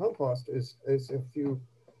about compost is if you,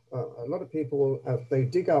 a lot of people, they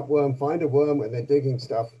dig up find a worm when they're digging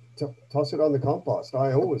stuff, toss it on the compost.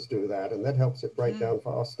 I always do that, and that helps it break down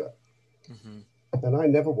faster. And I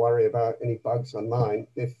never worry about any bugs on mine.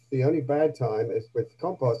 If the only bad time is with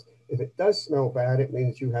compost, if it does smell bad, it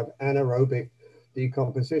means you have anaerobic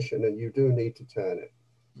decomposition, and you do need to turn it.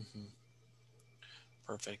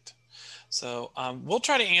 Perfect. So we'll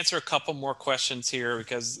try to answer a couple more questions here,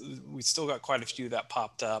 because we still got quite a few that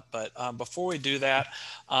popped up. But before we do that,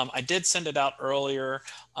 I did send it out earlier.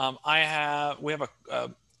 We have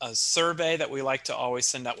a survey that we like to always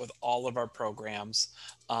send out with all of our programs.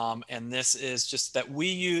 And this is just that we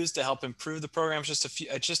use to help improve the programs.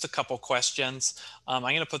 Just a couple questions. I'm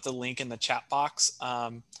going to put the link in the chat box.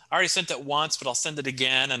 I already sent it once, but I'll send it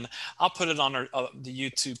again, and I'll put it on the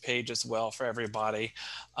YouTube page as well for everybody.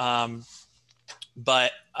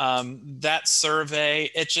 That survey,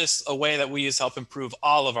 it's just a way that we use to help improve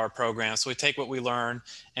all of our programs. So we take what we learn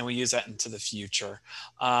and we use that into the future.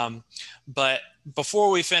 But before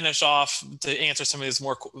we finish off to answer some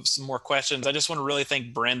more questions, I just want to really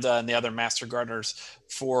thank Brenda and the other Master Gardeners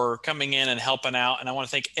for coming in and helping out. And I want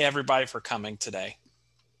to thank everybody for coming today.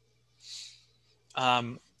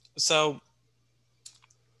 So